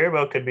 which very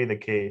well could be the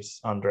case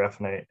on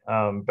draft night.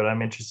 But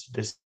I'm interested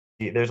to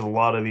see. There's a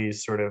lot of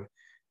these sort of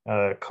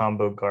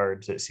combo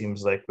guards. It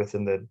seems like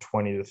within the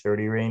 20 to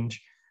 30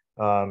 range,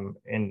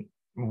 and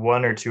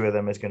one or two of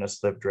them is going to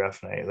slip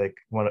draft night. Like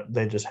one,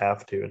 they just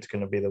have to. It's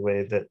going to be the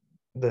way that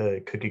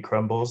the cookie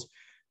crumbles.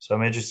 So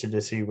I'm interested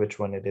to see which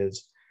one it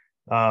is.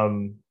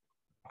 Um,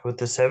 with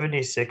the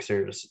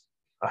 76ers,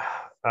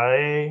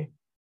 I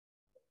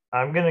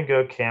I'm gonna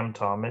go Cam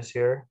Thomas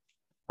here.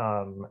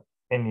 And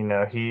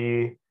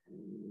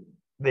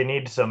they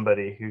need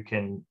somebody who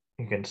can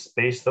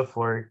space the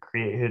floor,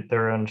 hit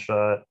their own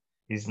shot.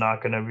 He's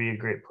not gonna be a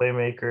great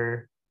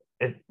playmaker.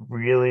 It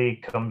really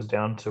comes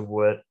down to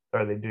what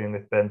are they doing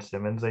with Ben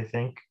Simmons, I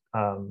think.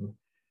 And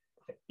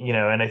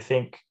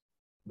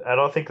I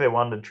don't think they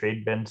wanted to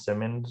trade Ben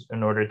Simmons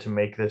in order to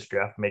make this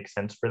draft make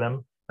sense for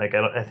them. Like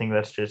I think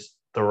that's just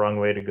the wrong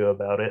way to go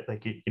about it.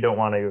 Like you don't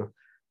want to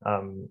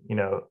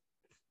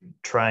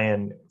try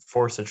and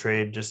force a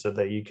trade just so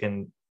that you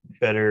can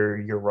better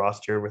your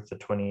roster with the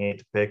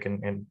 28th pick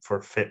and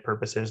for fit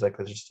purposes. Like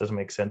that just doesn't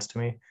make sense to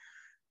me.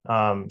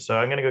 So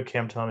I'm gonna go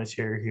Cam Thomas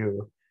here,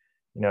 who,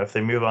 if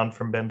they move on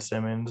from Ben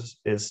Simmons,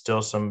 is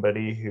still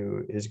somebody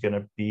who is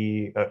gonna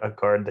be a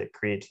guard that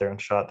creates their own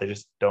shot. They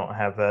just don't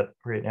have that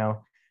right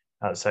now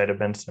outside of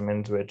Ben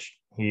Simmons, which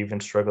he even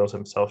struggles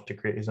himself to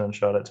create his own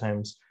shot at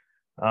times.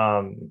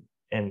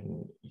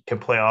 And can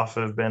play off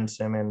of Ben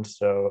Simmons.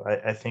 So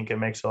I think it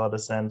makes a lot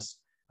of sense.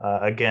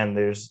 Again,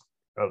 there's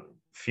a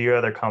few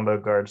other combo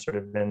guards sort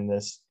of in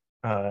this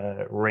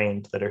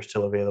range that are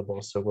still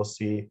available. So we'll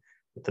see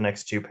with the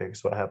next two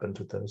picks what happens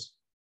with those.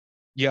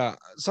 yeah,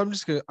 so I'm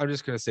just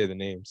gonna say the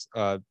names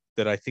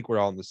that I think we're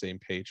all on the same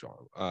page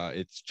on.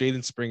 It's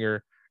Jaden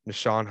Springer,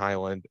 Nashawn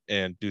Highland,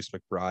 and Deuce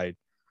McBride.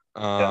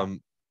 Yeah.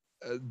 Um,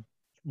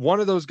 One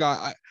of those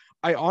guys.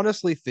 I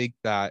honestly think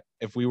that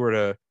if we were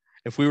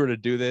to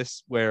do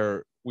this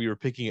where we were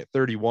picking at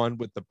 31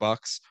 with the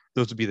Bucks,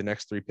 those would be the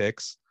next three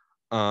picks.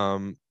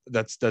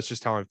 That's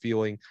just how I'm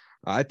feeling.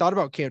 I thought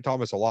about Cam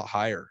Thomas a lot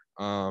higher.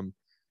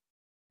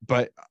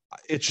 But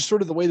it's just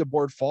sort of the way the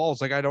board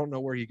falls. Like I don't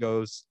know where he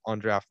goes on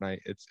draft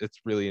night.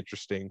 It's really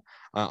interesting.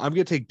 I'm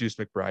gonna take Deuce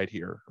McBride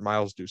here,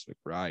 Miles Deuce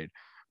McBride.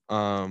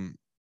 Um,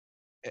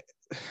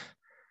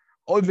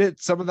 I'll admit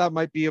some of that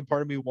might be a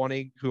part of me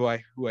wanting who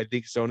I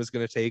think Stone is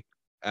gonna take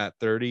at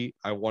 30.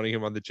 I wanting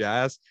him on the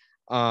Jazz.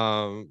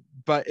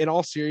 But in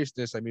all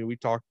seriousness, I mean,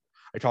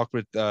 I talked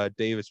with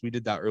Davis. We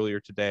did that earlier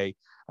today,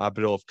 but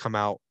it'll have come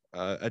out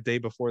a day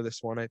before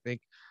this one, I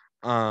think.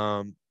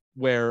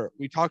 Where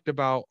we talked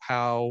about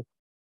how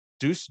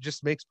Deuce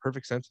just makes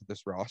perfect sense with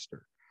this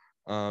roster.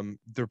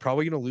 They're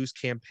probably going to lose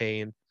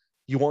campaign.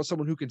 You want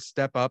someone who can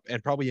step up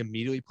and probably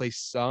immediately play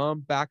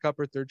some backup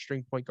or third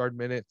string point guard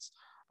minutes.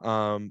 He's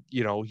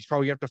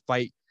probably gonna have to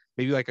fight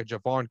maybe like a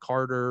Javon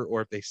Carter,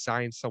 or if they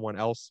sign someone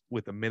else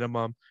with a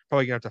minimum,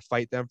 probably gonna have to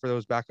fight them for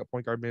those backup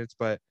point guard minutes.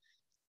 But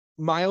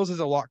Miles is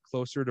a lot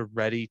closer to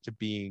ready to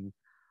being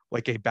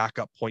like a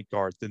backup point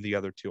guard than the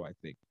other two, I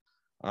think.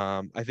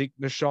 I think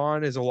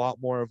Nah'Shon is a lot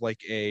more of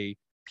like a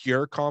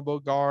pure combo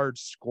guard,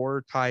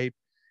 scorer type.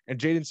 And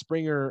Jaden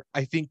Springer,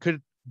 I think,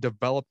 could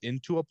develop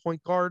into a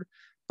point guard,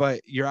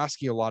 but you're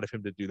asking a lot of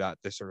him to do that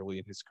this early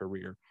in his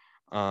career.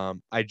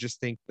 I just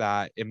think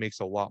that it makes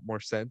a lot more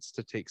sense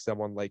to take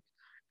someone like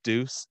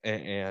Deuce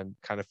and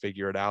kind of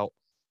figure it out.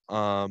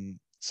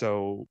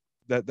 So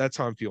that's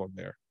how I'm feeling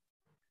there.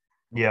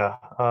 Yeah,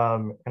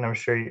 and I'm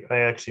sure I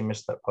actually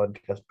missed that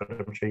podcast, but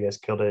I'm sure you guys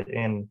killed it.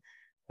 And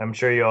I'm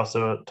sure you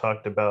also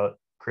talked about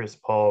Chris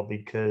Paul,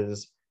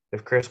 because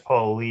if Chris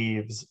Paul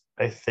leaves,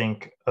 I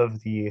think of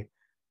the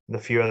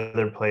few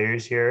other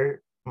players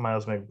here,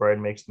 Miles McBride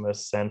makes the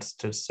most sense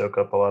to soak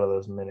up a lot of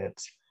those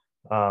minutes.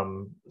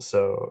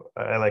 So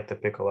I like the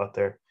pick a lot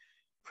there.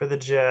 For the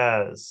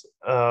Jazz,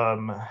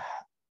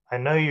 I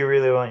know you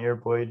really want your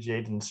boy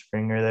Jaden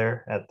Springer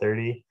there at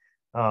 30.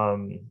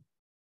 Um,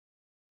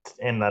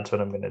 and that's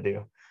what I'm going to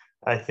do.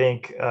 I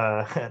think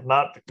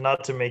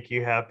not to make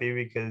you happy,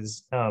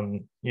 because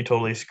you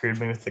totally screwed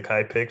me with the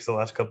Kai picks the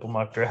last couple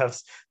mock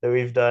drafts that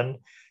we've done,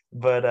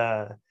 but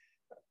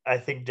I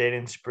think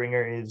Jaden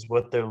Springer is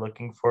what they're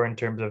looking for in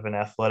terms of an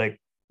athletic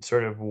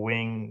sort of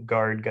wing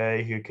guard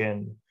guy who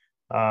can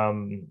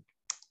um,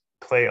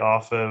 play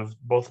off of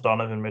both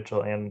Donovan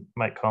Mitchell and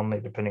Mike Conley,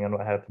 depending on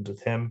what happens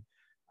with him.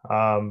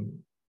 Um,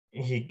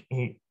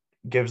 he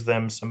gives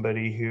them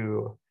somebody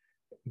who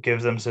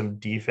gives them some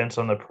defense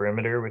on the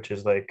perimeter, which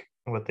is like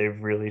what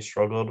they've really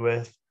struggled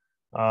with.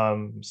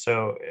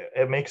 So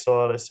it makes a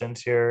lot of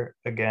sense here.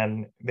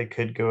 Again, they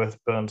could go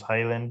with Bones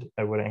Highland.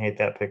 I wouldn't hate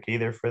that pick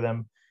either for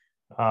them.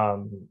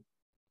 Um,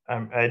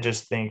 I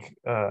just think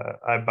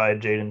I buy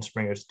Jaden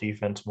Springer's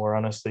defense more,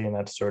 honestly, and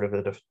that's sort of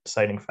a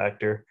deciding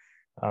factor.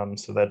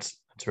 So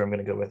that's where I'm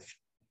going to go with.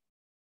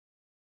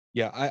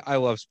 Yeah, I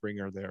love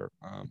Springer there.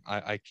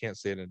 I can't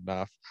say it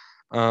enough.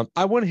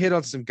 I want to hit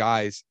on some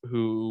guys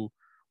who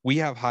we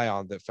have high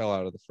on that fell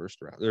out of the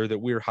first round, or that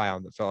we're high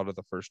on that fell out of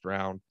the first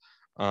round.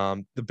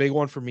 The big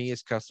one for me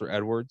is Kessler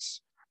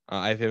Edwards.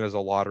 I have him as a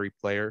lottery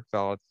player,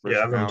 fell out the Yeah,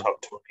 I first have him round.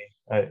 top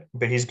 20,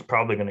 but he's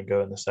probably going to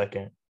go in the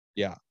second.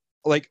 Yeah,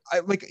 I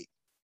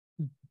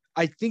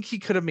think he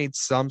could have made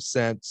some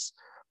sense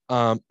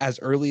as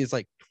early as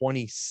like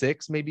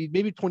 26,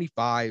 maybe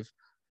 25.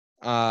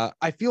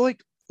 I feel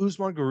like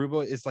Usman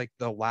Garuba is like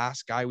the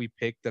last guy we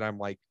picked that I'm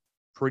like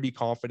pretty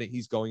confident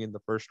he's going in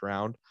the first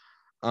round.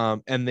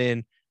 And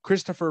then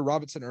Christopher,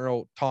 Robinson,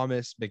 Earl,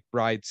 Thomas,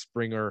 McBride,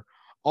 Springer,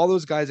 all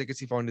those guys I could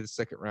see falling to the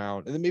second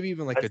round. And then maybe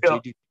even like I a feel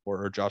JD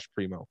or Josh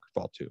Primo could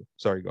fall too.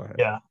 Sorry, go ahead.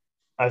 Yeah,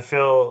 I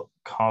feel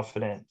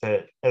confident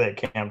that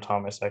Cam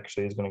Thomas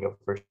actually is going to go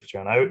first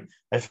round.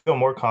 I feel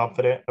more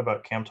confident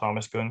about Cam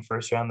Thomas going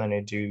first round than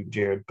I do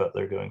Jared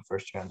Butler going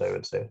first round, I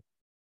would say.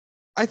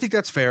 I think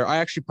that's fair. I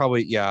actually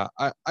probably, yeah,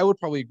 I would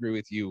probably agree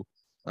with you.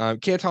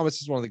 Cam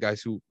Thomas is one of the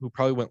guys who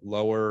probably went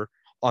lower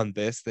on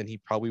this than he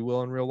probably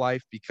will in real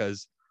life,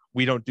 because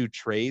we don't do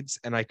trades,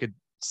 and I could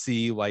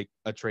see like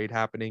a trade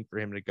happening for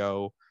him to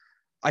go.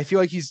 I feel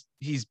like he's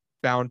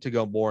bound to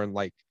go more in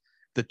like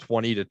the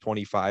 20 to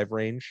 25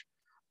 range.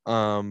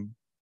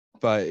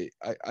 But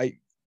I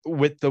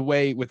with the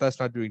way with us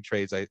not doing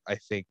trades, I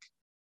think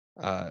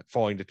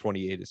falling to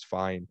 28 is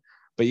fine.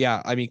 But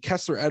yeah, I mean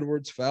Kessler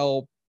Edwards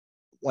fell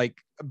like,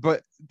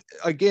 but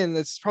again,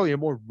 that's probably a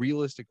more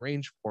realistic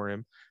range for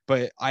him.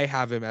 But I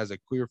have him as a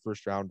clear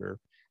first rounder.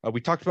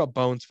 We talked about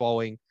Bones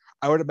falling.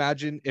 I would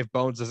imagine if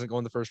Bones doesn't go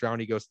in the first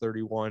round, he goes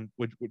 31.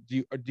 Would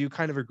do you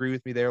kind of agree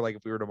with me there? Like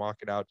if we were to mock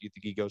it out, do you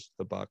think he goes to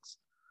the Bucks?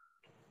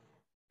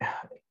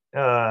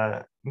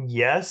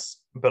 Yes,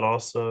 but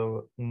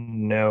also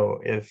no.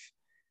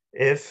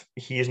 If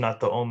he's not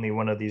the only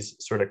one of these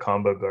sort of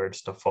combo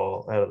guards to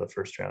fall out of the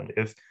first round,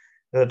 if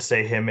let's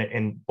say him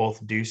and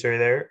both Deuce are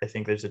there, I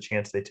think there's a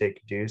chance they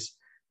take Deuce.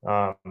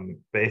 But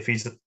if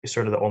he's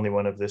sort of the only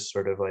one of this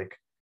sort of like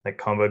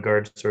combo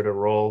guard sort of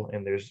role,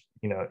 and there's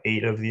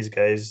 8 of these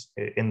guys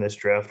in this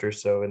draft or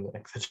so, in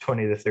like the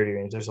 20 to 30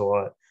 range, there's a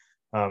lot.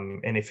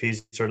 And if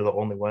he's sort of the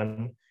only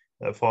one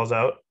that falls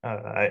out,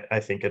 I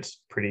think it's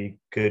pretty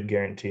good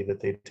guarantee that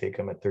they take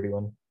him at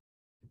 31.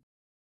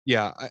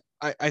 Yeah,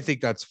 I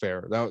think that's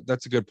fair.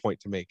 That's a good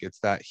point to make. It's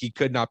that he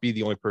could not be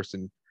the only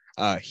person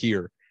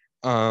here.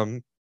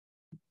 Were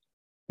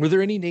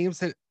there any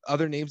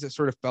other names that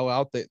sort of fell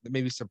out that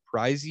maybe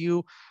surprise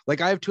you?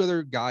 Like I have two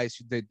other guys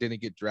that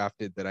didn't get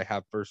drafted that I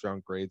have first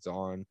round grades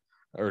on,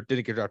 or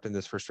didn't get drafted in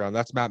this first round.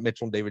 That's Matt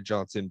Mitchell and David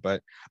Johnson,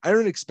 but I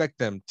don't expect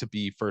them to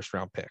be first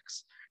round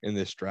picks in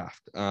this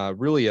draft,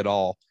 really at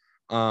all.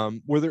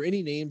 Were there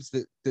any names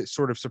that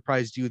sort of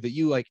surprised you that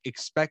you like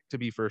expect to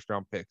be first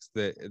round picks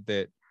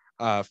that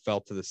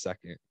fell to the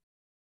second?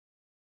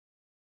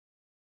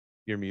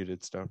 You're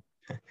muted, Stone.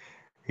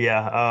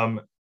 Yeah.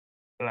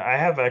 I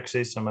have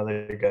actually some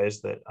other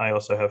guys that I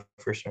also have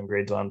first round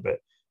grades on, but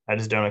I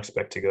just don't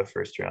expect to go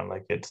first round.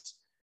 Like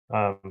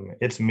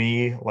it's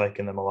me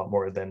liking them a lot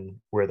more than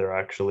where they're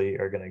actually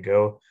are going to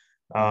go.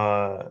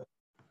 Uh,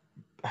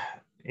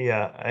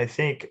 yeah, I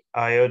think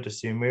Io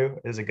DeSumo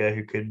is a guy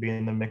who could be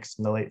in the mix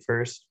in the late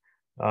first.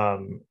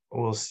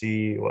 We'll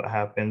see what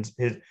happens.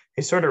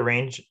 His sort of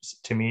range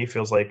to me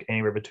feels like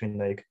anywhere between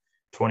like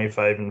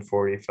 25 and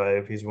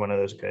 45. He's one of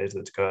those guys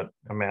that's got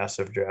a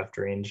massive draft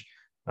range.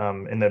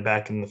 In the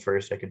back in the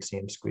first, I could see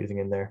him squeezing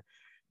in there.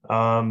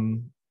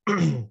 Um,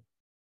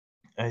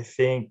 I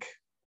think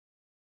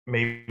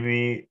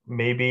maybe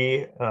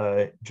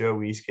Joe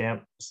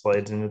Wieskamp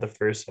slides into the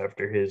first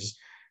after his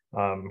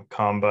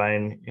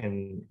combine,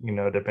 and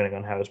depending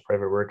on how his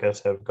private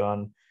workouts have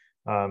gone.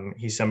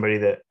 He's somebody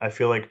that I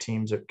feel like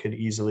teams could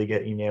easily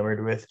get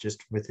enamored with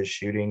just with his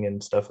shooting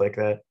and stuff like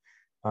that.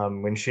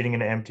 When shooting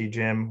in an empty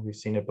gym, we've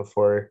seen it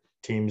before.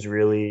 Teams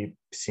really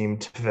seem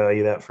to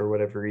value that for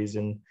whatever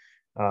reason.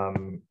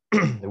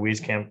 The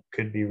Wieskamp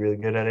could be really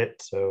good at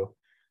it, so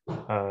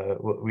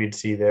what we'd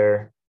see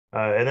there.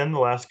 And then the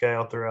last guy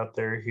I'll throw out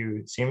there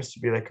who seems to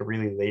be like a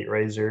really late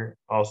riser,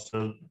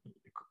 also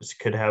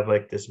could have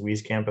like this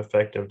Wieskamp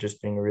effect of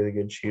just being a really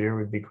good shooter,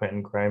 would be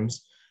Quentin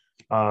Grimes,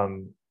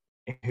 um,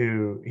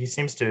 who he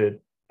seems to,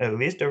 at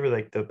least over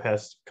like the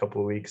past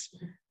couple of weeks,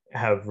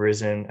 have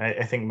risen.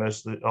 I think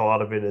a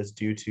lot of it is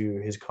due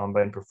to his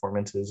combine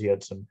performances. He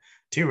had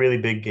two really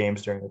big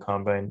games during the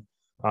combine.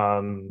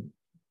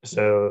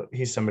 So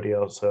he's somebody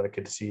else I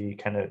could see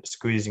kind of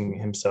squeezing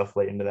himself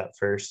late into that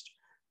first.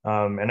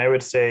 And I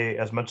would say,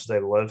 as much as I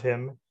love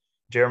him,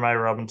 Jeremiah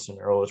Robinson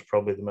Earl is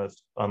probably the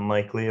most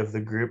unlikely of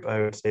the group,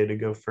 I would say, to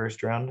go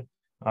first round.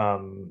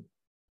 Um,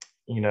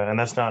 and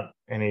that's not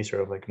any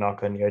sort of like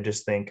knock on you. I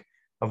just think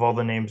of all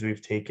the names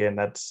we've taken,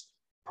 that's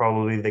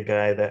probably the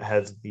guy that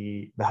has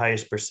the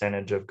highest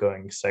percentage of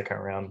going second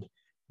round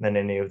than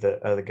any of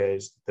the other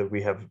guys that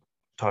we have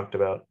talked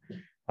about.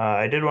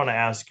 I did want to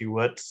ask you,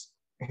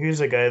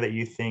 who's a guy that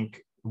you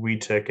think we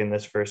took in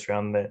this first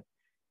round that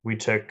we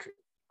took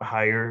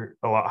a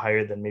lot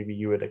higher than maybe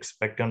you would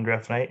expect on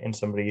draft night, and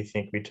somebody you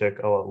think we took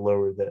a lot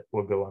lower that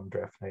will go on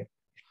draft night?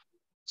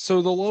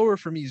 So the lower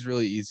for me is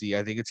really easy.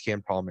 I think it's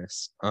Cam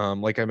Thomas.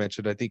 Like I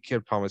mentioned, I think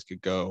Cam Thomas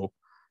could go.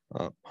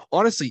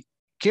 Honestly,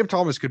 Cam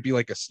Thomas could be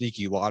like a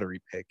sneaky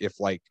lottery pick if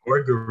like,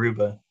 or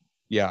Garuba.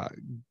 Yeah.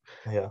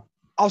 Yeah.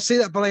 I'll say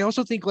that, but I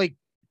also think like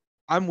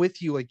I'm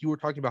with you. Like you were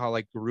talking about how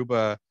like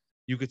Garuba,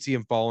 you could see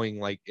him falling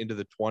like into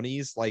the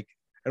 20s. Like,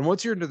 and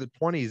once you're into the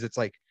 20s, it's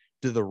like,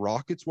 do the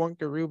Rockets want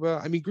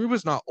Garuba? I mean,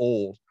 Garuba's not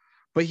old,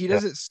 but he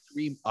doesn't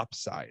scream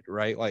upside,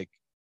 right? Like,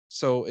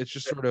 so it's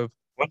just sort of,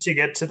 once you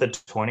get to the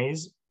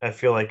 20s, I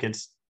feel like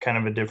it's kind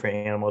of a different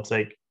animal. It's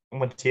like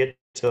once you get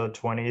to the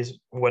 20s,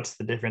 what's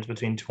the difference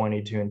between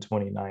 22 and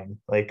 29?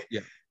 Like,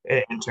 yeah,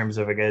 in terms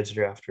of a guy's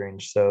draft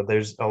range. So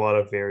there's a lot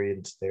of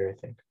variance there, I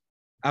think.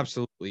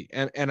 absolutely.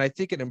 And I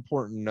think an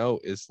important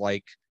note is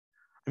like,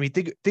 I mean,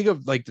 think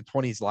of like the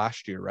 20s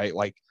last year, right?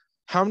 Like,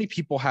 how many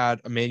people had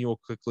Emmanuel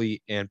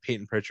Quickley and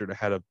Peyton Pritchard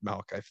ahead of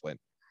Malachi Flynn?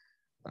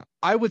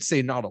 I would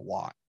say not a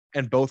lot,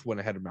 and both went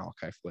ahead of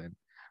Malachi Flynn.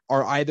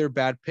 Are either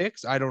bad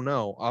picks? I don't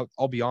know.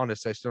 I'll be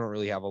honest. I still don't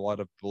really have a lot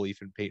of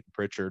belief in Peyton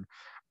Pritchard.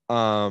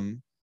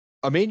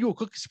 Emmanuel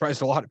Quickley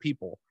surprised a lot of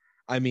people.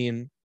 I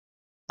mean,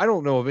 I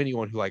don't know of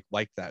anyone who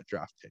liked that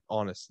draft pick,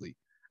 honestly,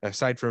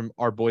 aside from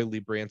our boy Lee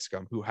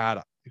Branscombe, who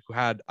had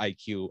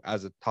IQ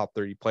as a top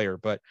 30 player.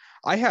 But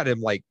I had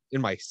him like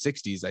in my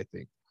 60s, I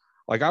think.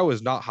 Like I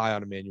was not high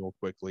on Emmanuel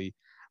Quickley.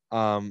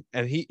 And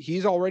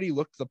he's already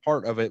looked the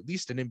part of at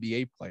least an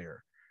NBA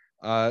player.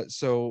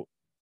 So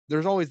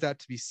there's always that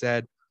to be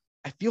said.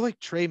 I feel like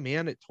Tre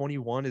Mann at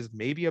 21 is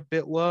maybe a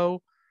bit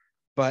low,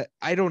 but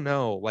I don't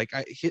know. Like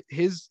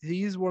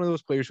he's one of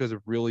those players who has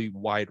a really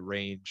wide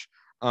range.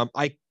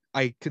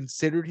 I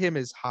considered him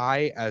as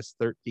high as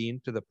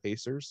 13 to the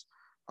Pacers,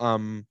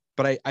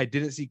 but I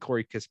didn't see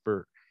Corey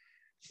Kispert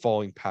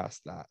falling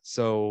past that.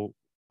 So,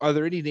 are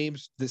there any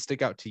names that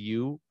stick out to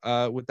you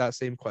with that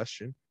same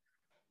question?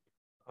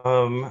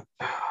 Um,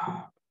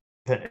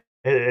 it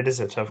is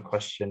a tough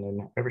question,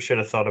 and I should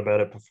have thought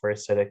about it before I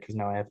said it because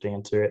now I have to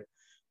answer it.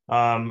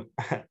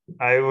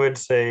 I would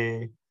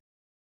say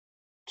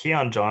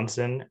Keon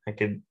Johnson.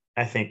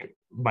 I think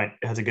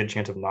has a good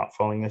chance of not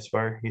falling this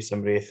far. He's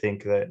somebody I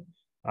think that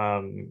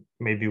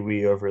maybe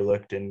we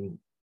overlooked and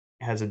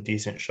has a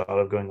decent shot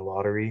of going to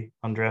lottery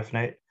on draft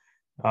night.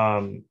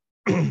 Um,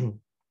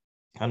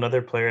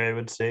 another player I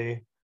would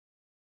say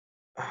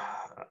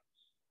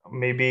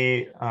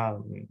maybe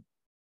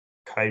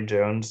Kai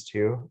Jones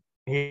too.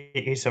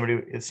 He's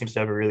somebody it seems to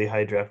have a really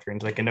high draft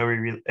range. Like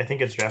I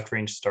think his draft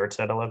range starts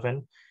at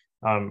 11,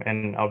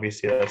 and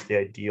obviously that's the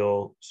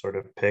ideal sort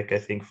of pick I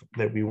think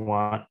that we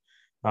want,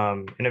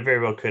 and it very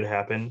well could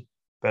happen.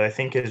 But I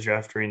think his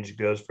draft range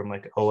goes from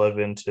like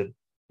 11 to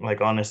like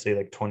honestly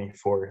like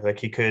 24. Like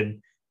he could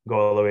go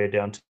all the way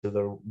down to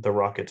the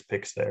Rockets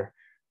picks there,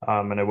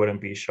 and I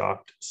wouldn't be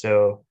shocked.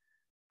 So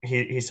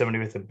he's somebody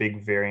with a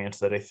big variance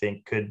that I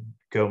think could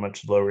go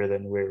much lower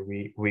than where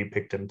we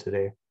picked him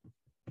today.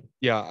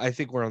 Yeah, I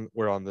think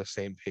we're on the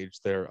same page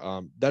there.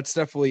 That's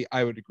definitely,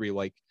 I would agree.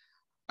 Like,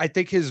 I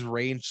think his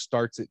range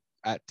starts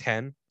at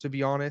 10, to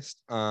be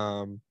honest.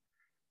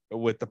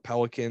 With the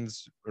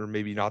Pelicans, or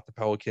maybe not the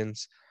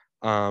Pelicans.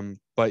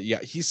 But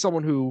yeah, he's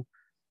someone who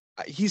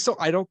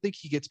I don't think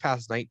he gets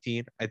past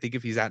 19. I think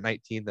if he's at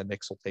 19, the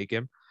Knicks will take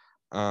him.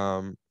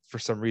 For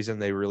some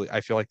reason,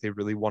 I feel like they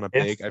really want a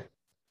If big.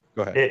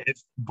 Go ahead. if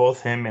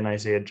both him and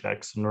Isaiah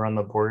Jackson were on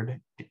the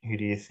board, who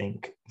do you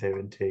think they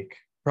would take?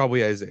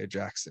 Probably Isaiah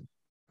Jackson.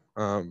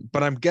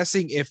 But I'm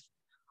guessing if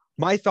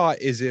my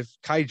thought is if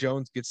Kai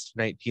Jones gets to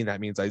 19,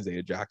 that means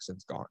Isaiah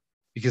Jackson's gone,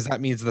 because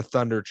that means the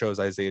Thunder chose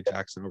Isaiah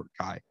Jackson over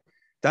Kai.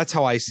 That's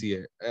how I see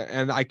it.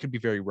 And I could be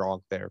very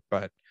wrong there,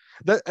 but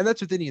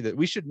that's with any of that.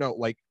 We should know,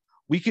 like,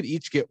 we could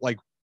each get like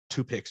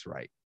 2 picks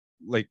right.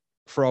 Like,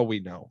 for all we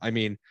know. I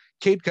mean,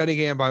 Cade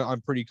Cunningham,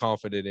 I'm pretty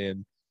confident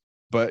in,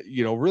 but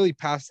really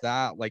past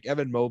that, like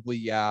Evan Mobley,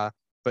 yeah,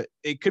 but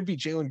it could be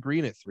Jalen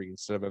Green at 3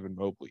 instead of Evan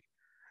Mobley.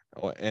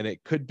 And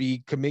it could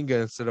be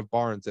Kuminga instead of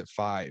Barnes at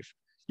 5.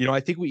 I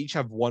think we each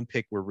have 1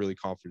 pick we're really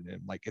confident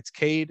in. Like, it's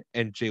Cade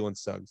and Jalen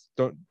Suggs.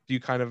 Do you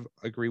kind of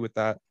agree with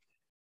that?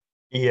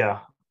 Yeah.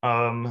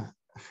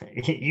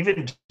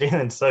 Even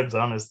Jalen Suggs,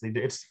 honestly,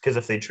 it's because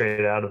if they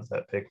trade out of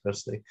that pick,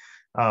 mostly.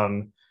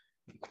 Um,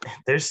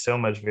 there's so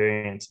much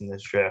variance in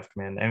this draft,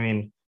 man. I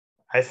mean,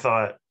 I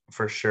thought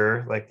for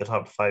sure like the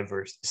top five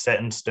were set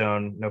in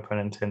stone, no pun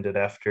intended,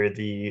 after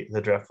the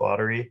draft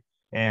lottery,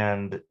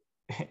 and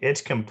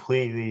it's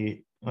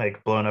completely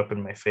like blown up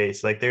in my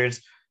face. Like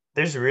there's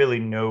really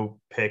no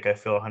pick I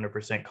feel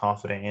 100%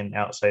 confident in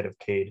outside of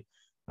Cade.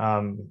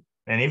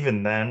 And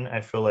even then, I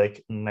feel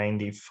like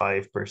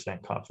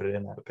 95% confident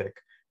in that pick.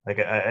 Like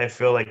I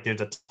feel like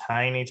there's a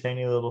tiny,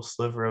 tiny little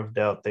sliver of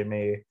doubt they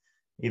may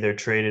either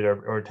trade it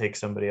or take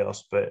somebody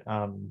else. But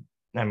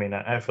I mean,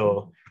 I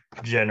feel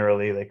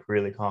generally like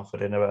really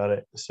confident about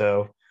it.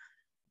 So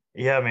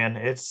yeah, man,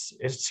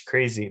 it's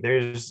crazy.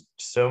 There's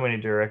so many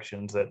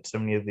directions that so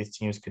many of these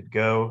teams could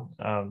go.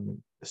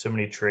 So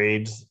many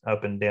trades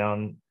up and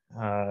down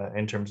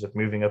in terms of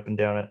moving up and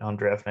down on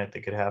draft night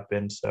that could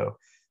happen. So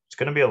it's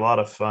going to be a lot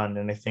of fun,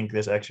 and I think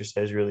this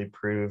exercise really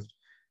proved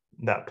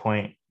that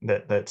point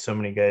that so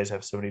many guys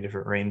have so many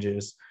different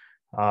ranges.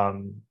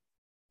 Um,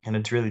 and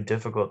it's really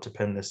difficult to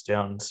pin this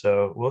down.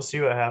 So we'll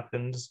see what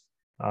happens.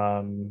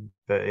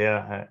 But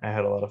yeah, I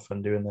had a lot of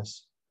fun doing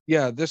this.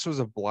 Yeah, this was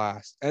a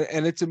blast.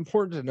 And it's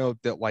important to note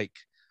that, like,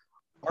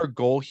 our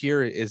goal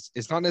here is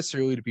not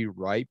necessarily to be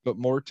right, but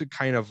more to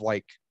kind of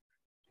like,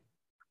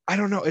 I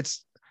don't know, I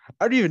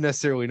don't even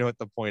necessarily know what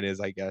the point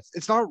is, I guess.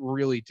 It's not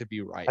really to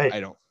be right. I I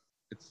don't.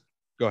 It's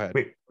Go ahead.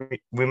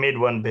 we made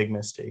one big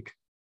mistake.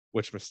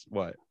 What?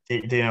 Do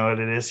you know what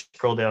it is?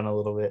 Scroll down a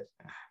little bit.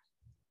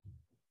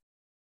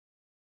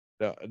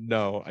 No,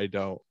 no, I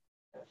don't.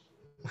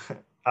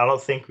 I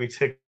don't think we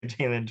took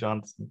Jalen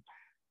Johnson.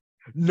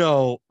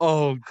 No.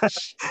 Oh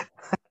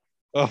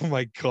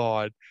my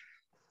God.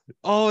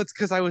 Oh, it's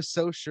because I was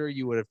so sure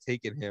you would have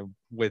taken him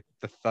with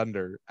the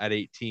Thunder at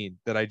 18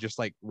 that I just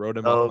like wrote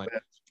him off Oh my.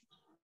 man.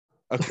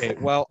 Okay,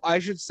 well, I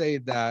should say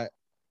that.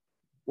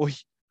 Well,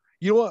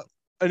 you know what?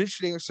 An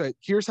interesting insight.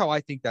 Here's how I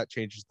think that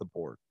changes the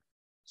board.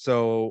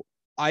 So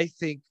I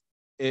think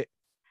it.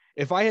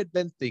 If I had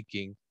been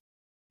thinking,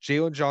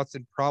 Jalen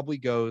Johnson probably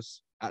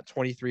goes at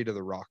 23 to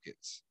the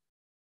Rockets.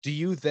 Do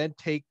you then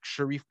take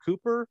Sharif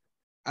Cooper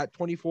at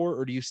 24,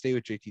 or do you stay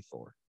with JT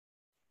Thor?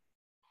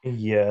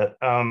 Yeah.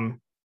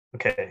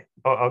 Okay.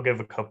 I'll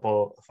give a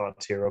couple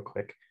thoughts here real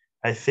quick.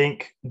 I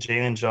think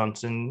Jalen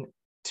Johnson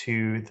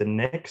to the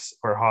Knicks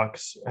or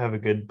Hawks have a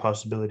good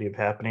possibility of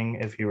happening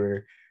if he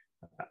were.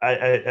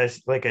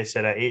 Like I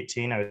said, at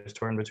 18, I was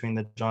torn between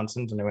the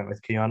Johnsons and I went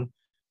with Keon.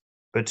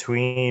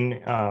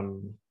 Between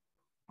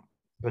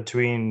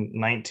between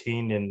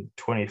 19 and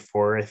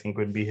 24, I think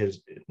would be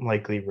his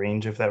likely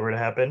range if that were to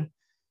happen.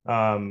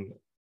 Um,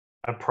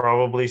 I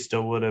probably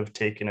still would have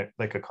taken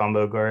like a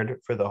combo guard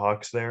for the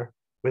Hawks there.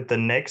 With the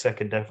Knicks, I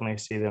could definitely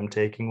see them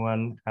taking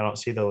one. I don't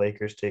see the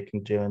Lakers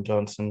taking Jalen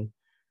Johnson.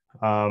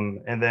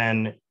 And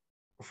then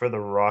for the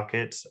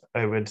Rockets,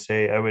 I would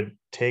say I would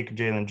take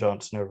Jalen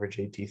Johnson over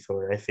JT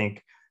Thor. I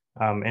think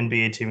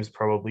NBA teams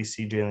probably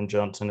see Jalen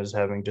Johnson as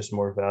having just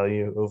more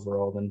value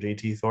overall than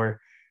JT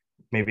Thor,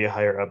 maybe a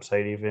higher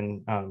upside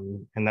even.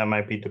 And that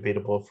might be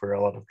debatable for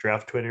a lot of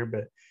draft Twitter,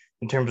 but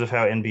in terms of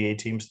how NBA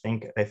teams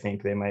think, I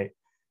think they might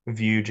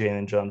view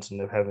Jalen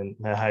Johnson of having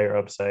a higher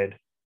upside.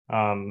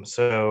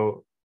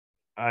 So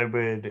I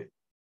would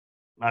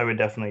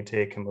definitely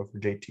take him over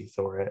JT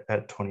Thor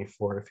at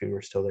 24 if he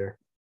were still there.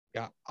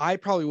 Yeah, I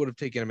probably would have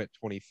taken him at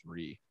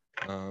 23.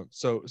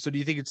 So do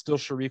you think it's still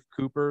Sharif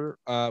Cooper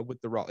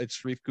with the It's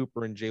Sharif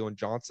Cooper and Jalen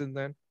Johnson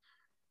then?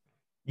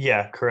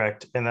 Yeah,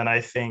 correct. And then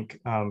I think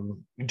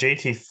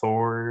JT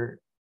Thor,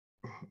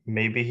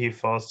 maybe he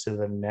falls to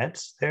the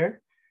Nets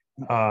there.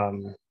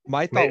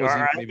 My thought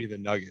was maybe the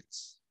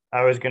Nuggets.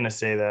 I was going to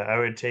say that I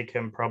would take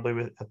him probably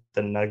with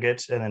the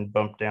Nuggets and then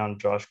bump down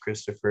Josh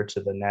Christopher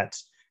to the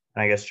Nets.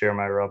 And I guess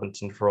Jeremiah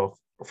Robinson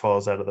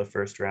falls out of the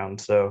first round.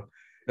 So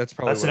That's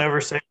probably That's what an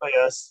oversight by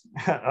us.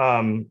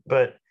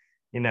 But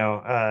you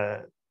know,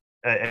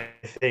 I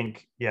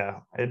think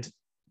it's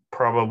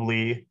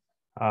probably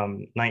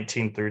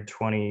 19 through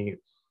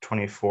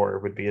 2024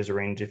 would be his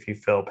range if you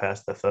fell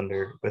past the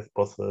Thunder with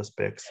both of those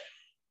picks.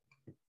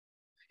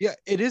 Yeah,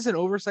 it is an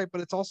oversight,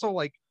 but it's also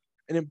like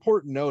an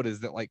important note is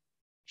that like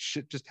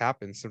shit just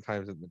happens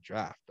sometimes in the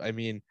draft. I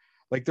mean,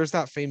 like there's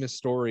that famous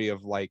story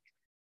of like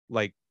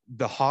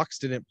the Hawks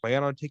didn't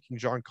plan on taking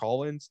John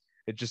Collins.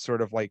 It just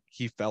sort of like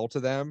he fell to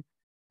them.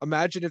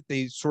 Imagine if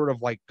they sort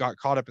of like got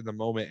caught up in the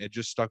moment and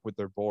just stuck with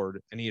their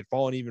board and he had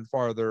fallen even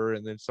farther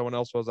and then someone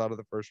else falls out of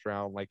the first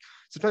round. Like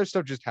sometimes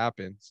stuff just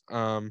happens.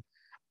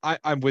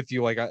 I'm with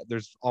you. Like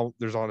there's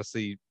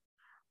honestly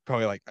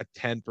probably like a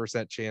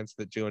 10% chance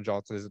that Jalen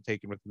Johnson isn't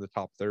taken within the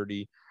top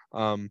 30.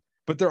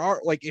 But there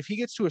are like if he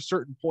gets to a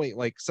certain point,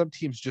 like some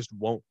teams just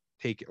won't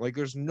take it. Like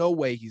there's no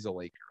way he's a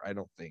Laker, I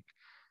don't think.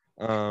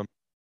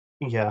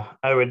 Yeah,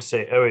 I would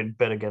say I would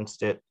bet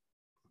against it.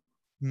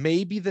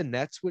 Maybe the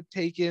Nets would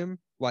take him,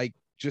 like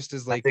just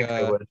as I like think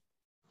they would.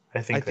 I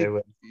I think they think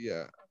would.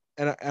 yeah,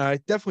 and I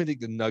definitely think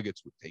the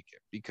Nuggets would take him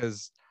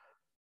because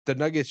the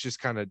Nuggets just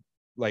kind of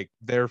like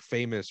they're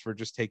famous for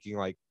just taking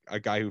like a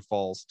guy who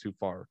falls too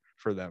far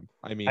for them.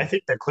 I I mean,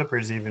 think the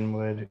Clippers even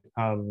would,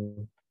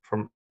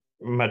 for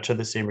much of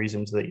the same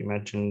reasons that you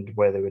mentioned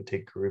why they would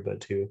take Garuba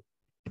too.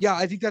 yeah,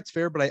 I think that's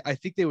fair, but I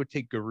think they would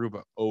take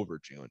Garuba over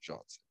Jalen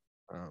Johnson.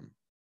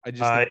 I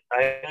just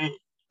think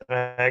I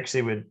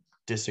actually would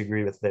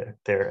disagree with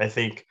there. I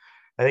think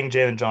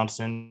Jalen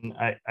Johnson.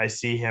 I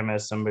see him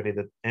as somebody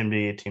that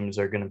NBA teams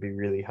are going to be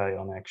really high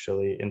on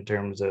actually in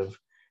terms of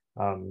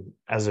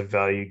as a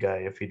value guy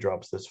if he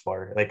drops this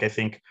far. Like I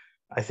think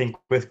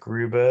with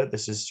Garuba,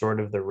 this is sort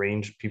of the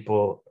range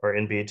people or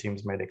NBA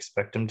teams might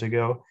expect him to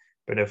go.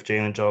 But if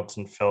Jalen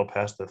Johnson fell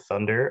past the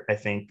Thunder, I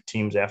think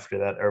teams after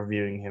that are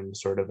viewing him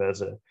sort of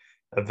as a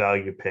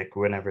value pick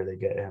whenever they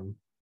get him.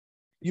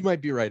 you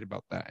might be right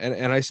about that,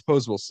 and I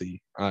suppose we'll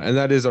see. And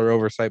that is our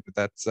oversight, but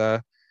that's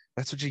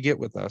what you get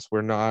with us.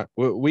 We're not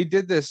we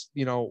did this,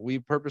 we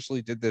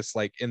purposely did this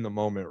like in the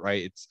moment,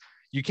 right? It's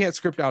you can't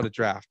script out a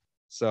draft,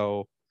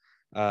 so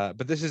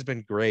but this has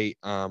been great.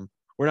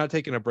 We're not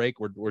taking a break.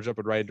 We're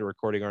jumping right into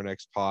recording our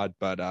next pod.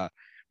 But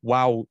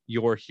while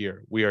you're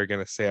here, we are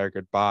going to say our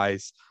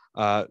goodbyes.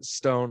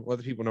 Stone, let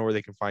the people know where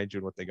they can find you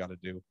and what they got to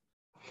do.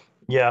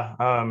 Yeah,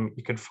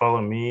 you could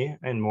follow me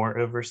and more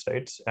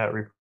oversights at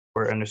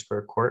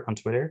report_court on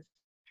Twitter.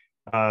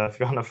 If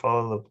you want to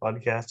follow the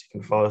podcast, you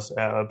can follow us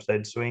at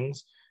Upside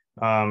Swings.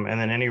 And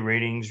then any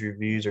ratings,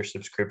 reviews, or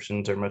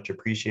subscriptions are much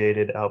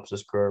appreciated. It helps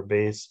us grow our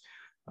base.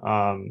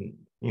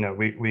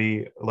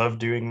 We love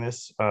doing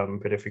this,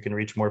 but if we can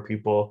reach more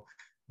people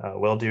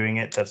while doing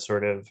it, that's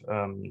sort of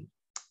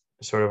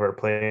our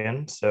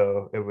plan.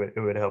 So it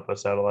would help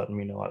us out a lot and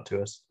mean a lot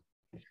to us.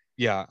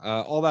 Yeah,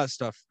 all that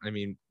stuff, I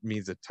mean,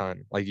 means a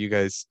ton. Like you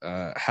guys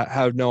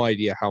have no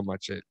idea how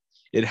much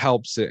it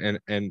helps it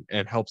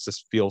and helps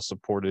us feel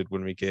supported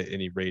when we get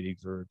any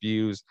ratings or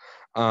reviews.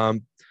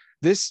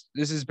 This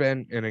has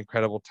been an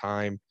incredible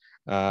time.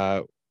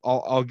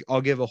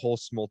 I'll give a whole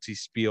Smolty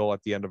spiel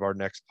at the end of our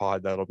next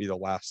pod. That'll be the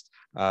last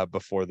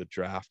before the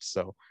draft.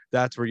 So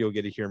that's where you'll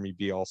get to hear me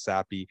be all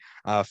sappy.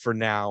 For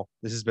now,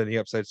 this has been the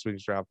Upside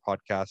Swings Draft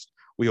podcast.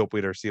 We hope we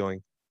hit our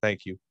ceiling.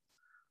 Thank you.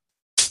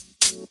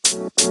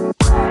 You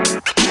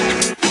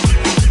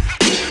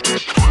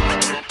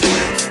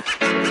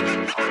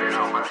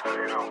know,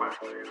 man.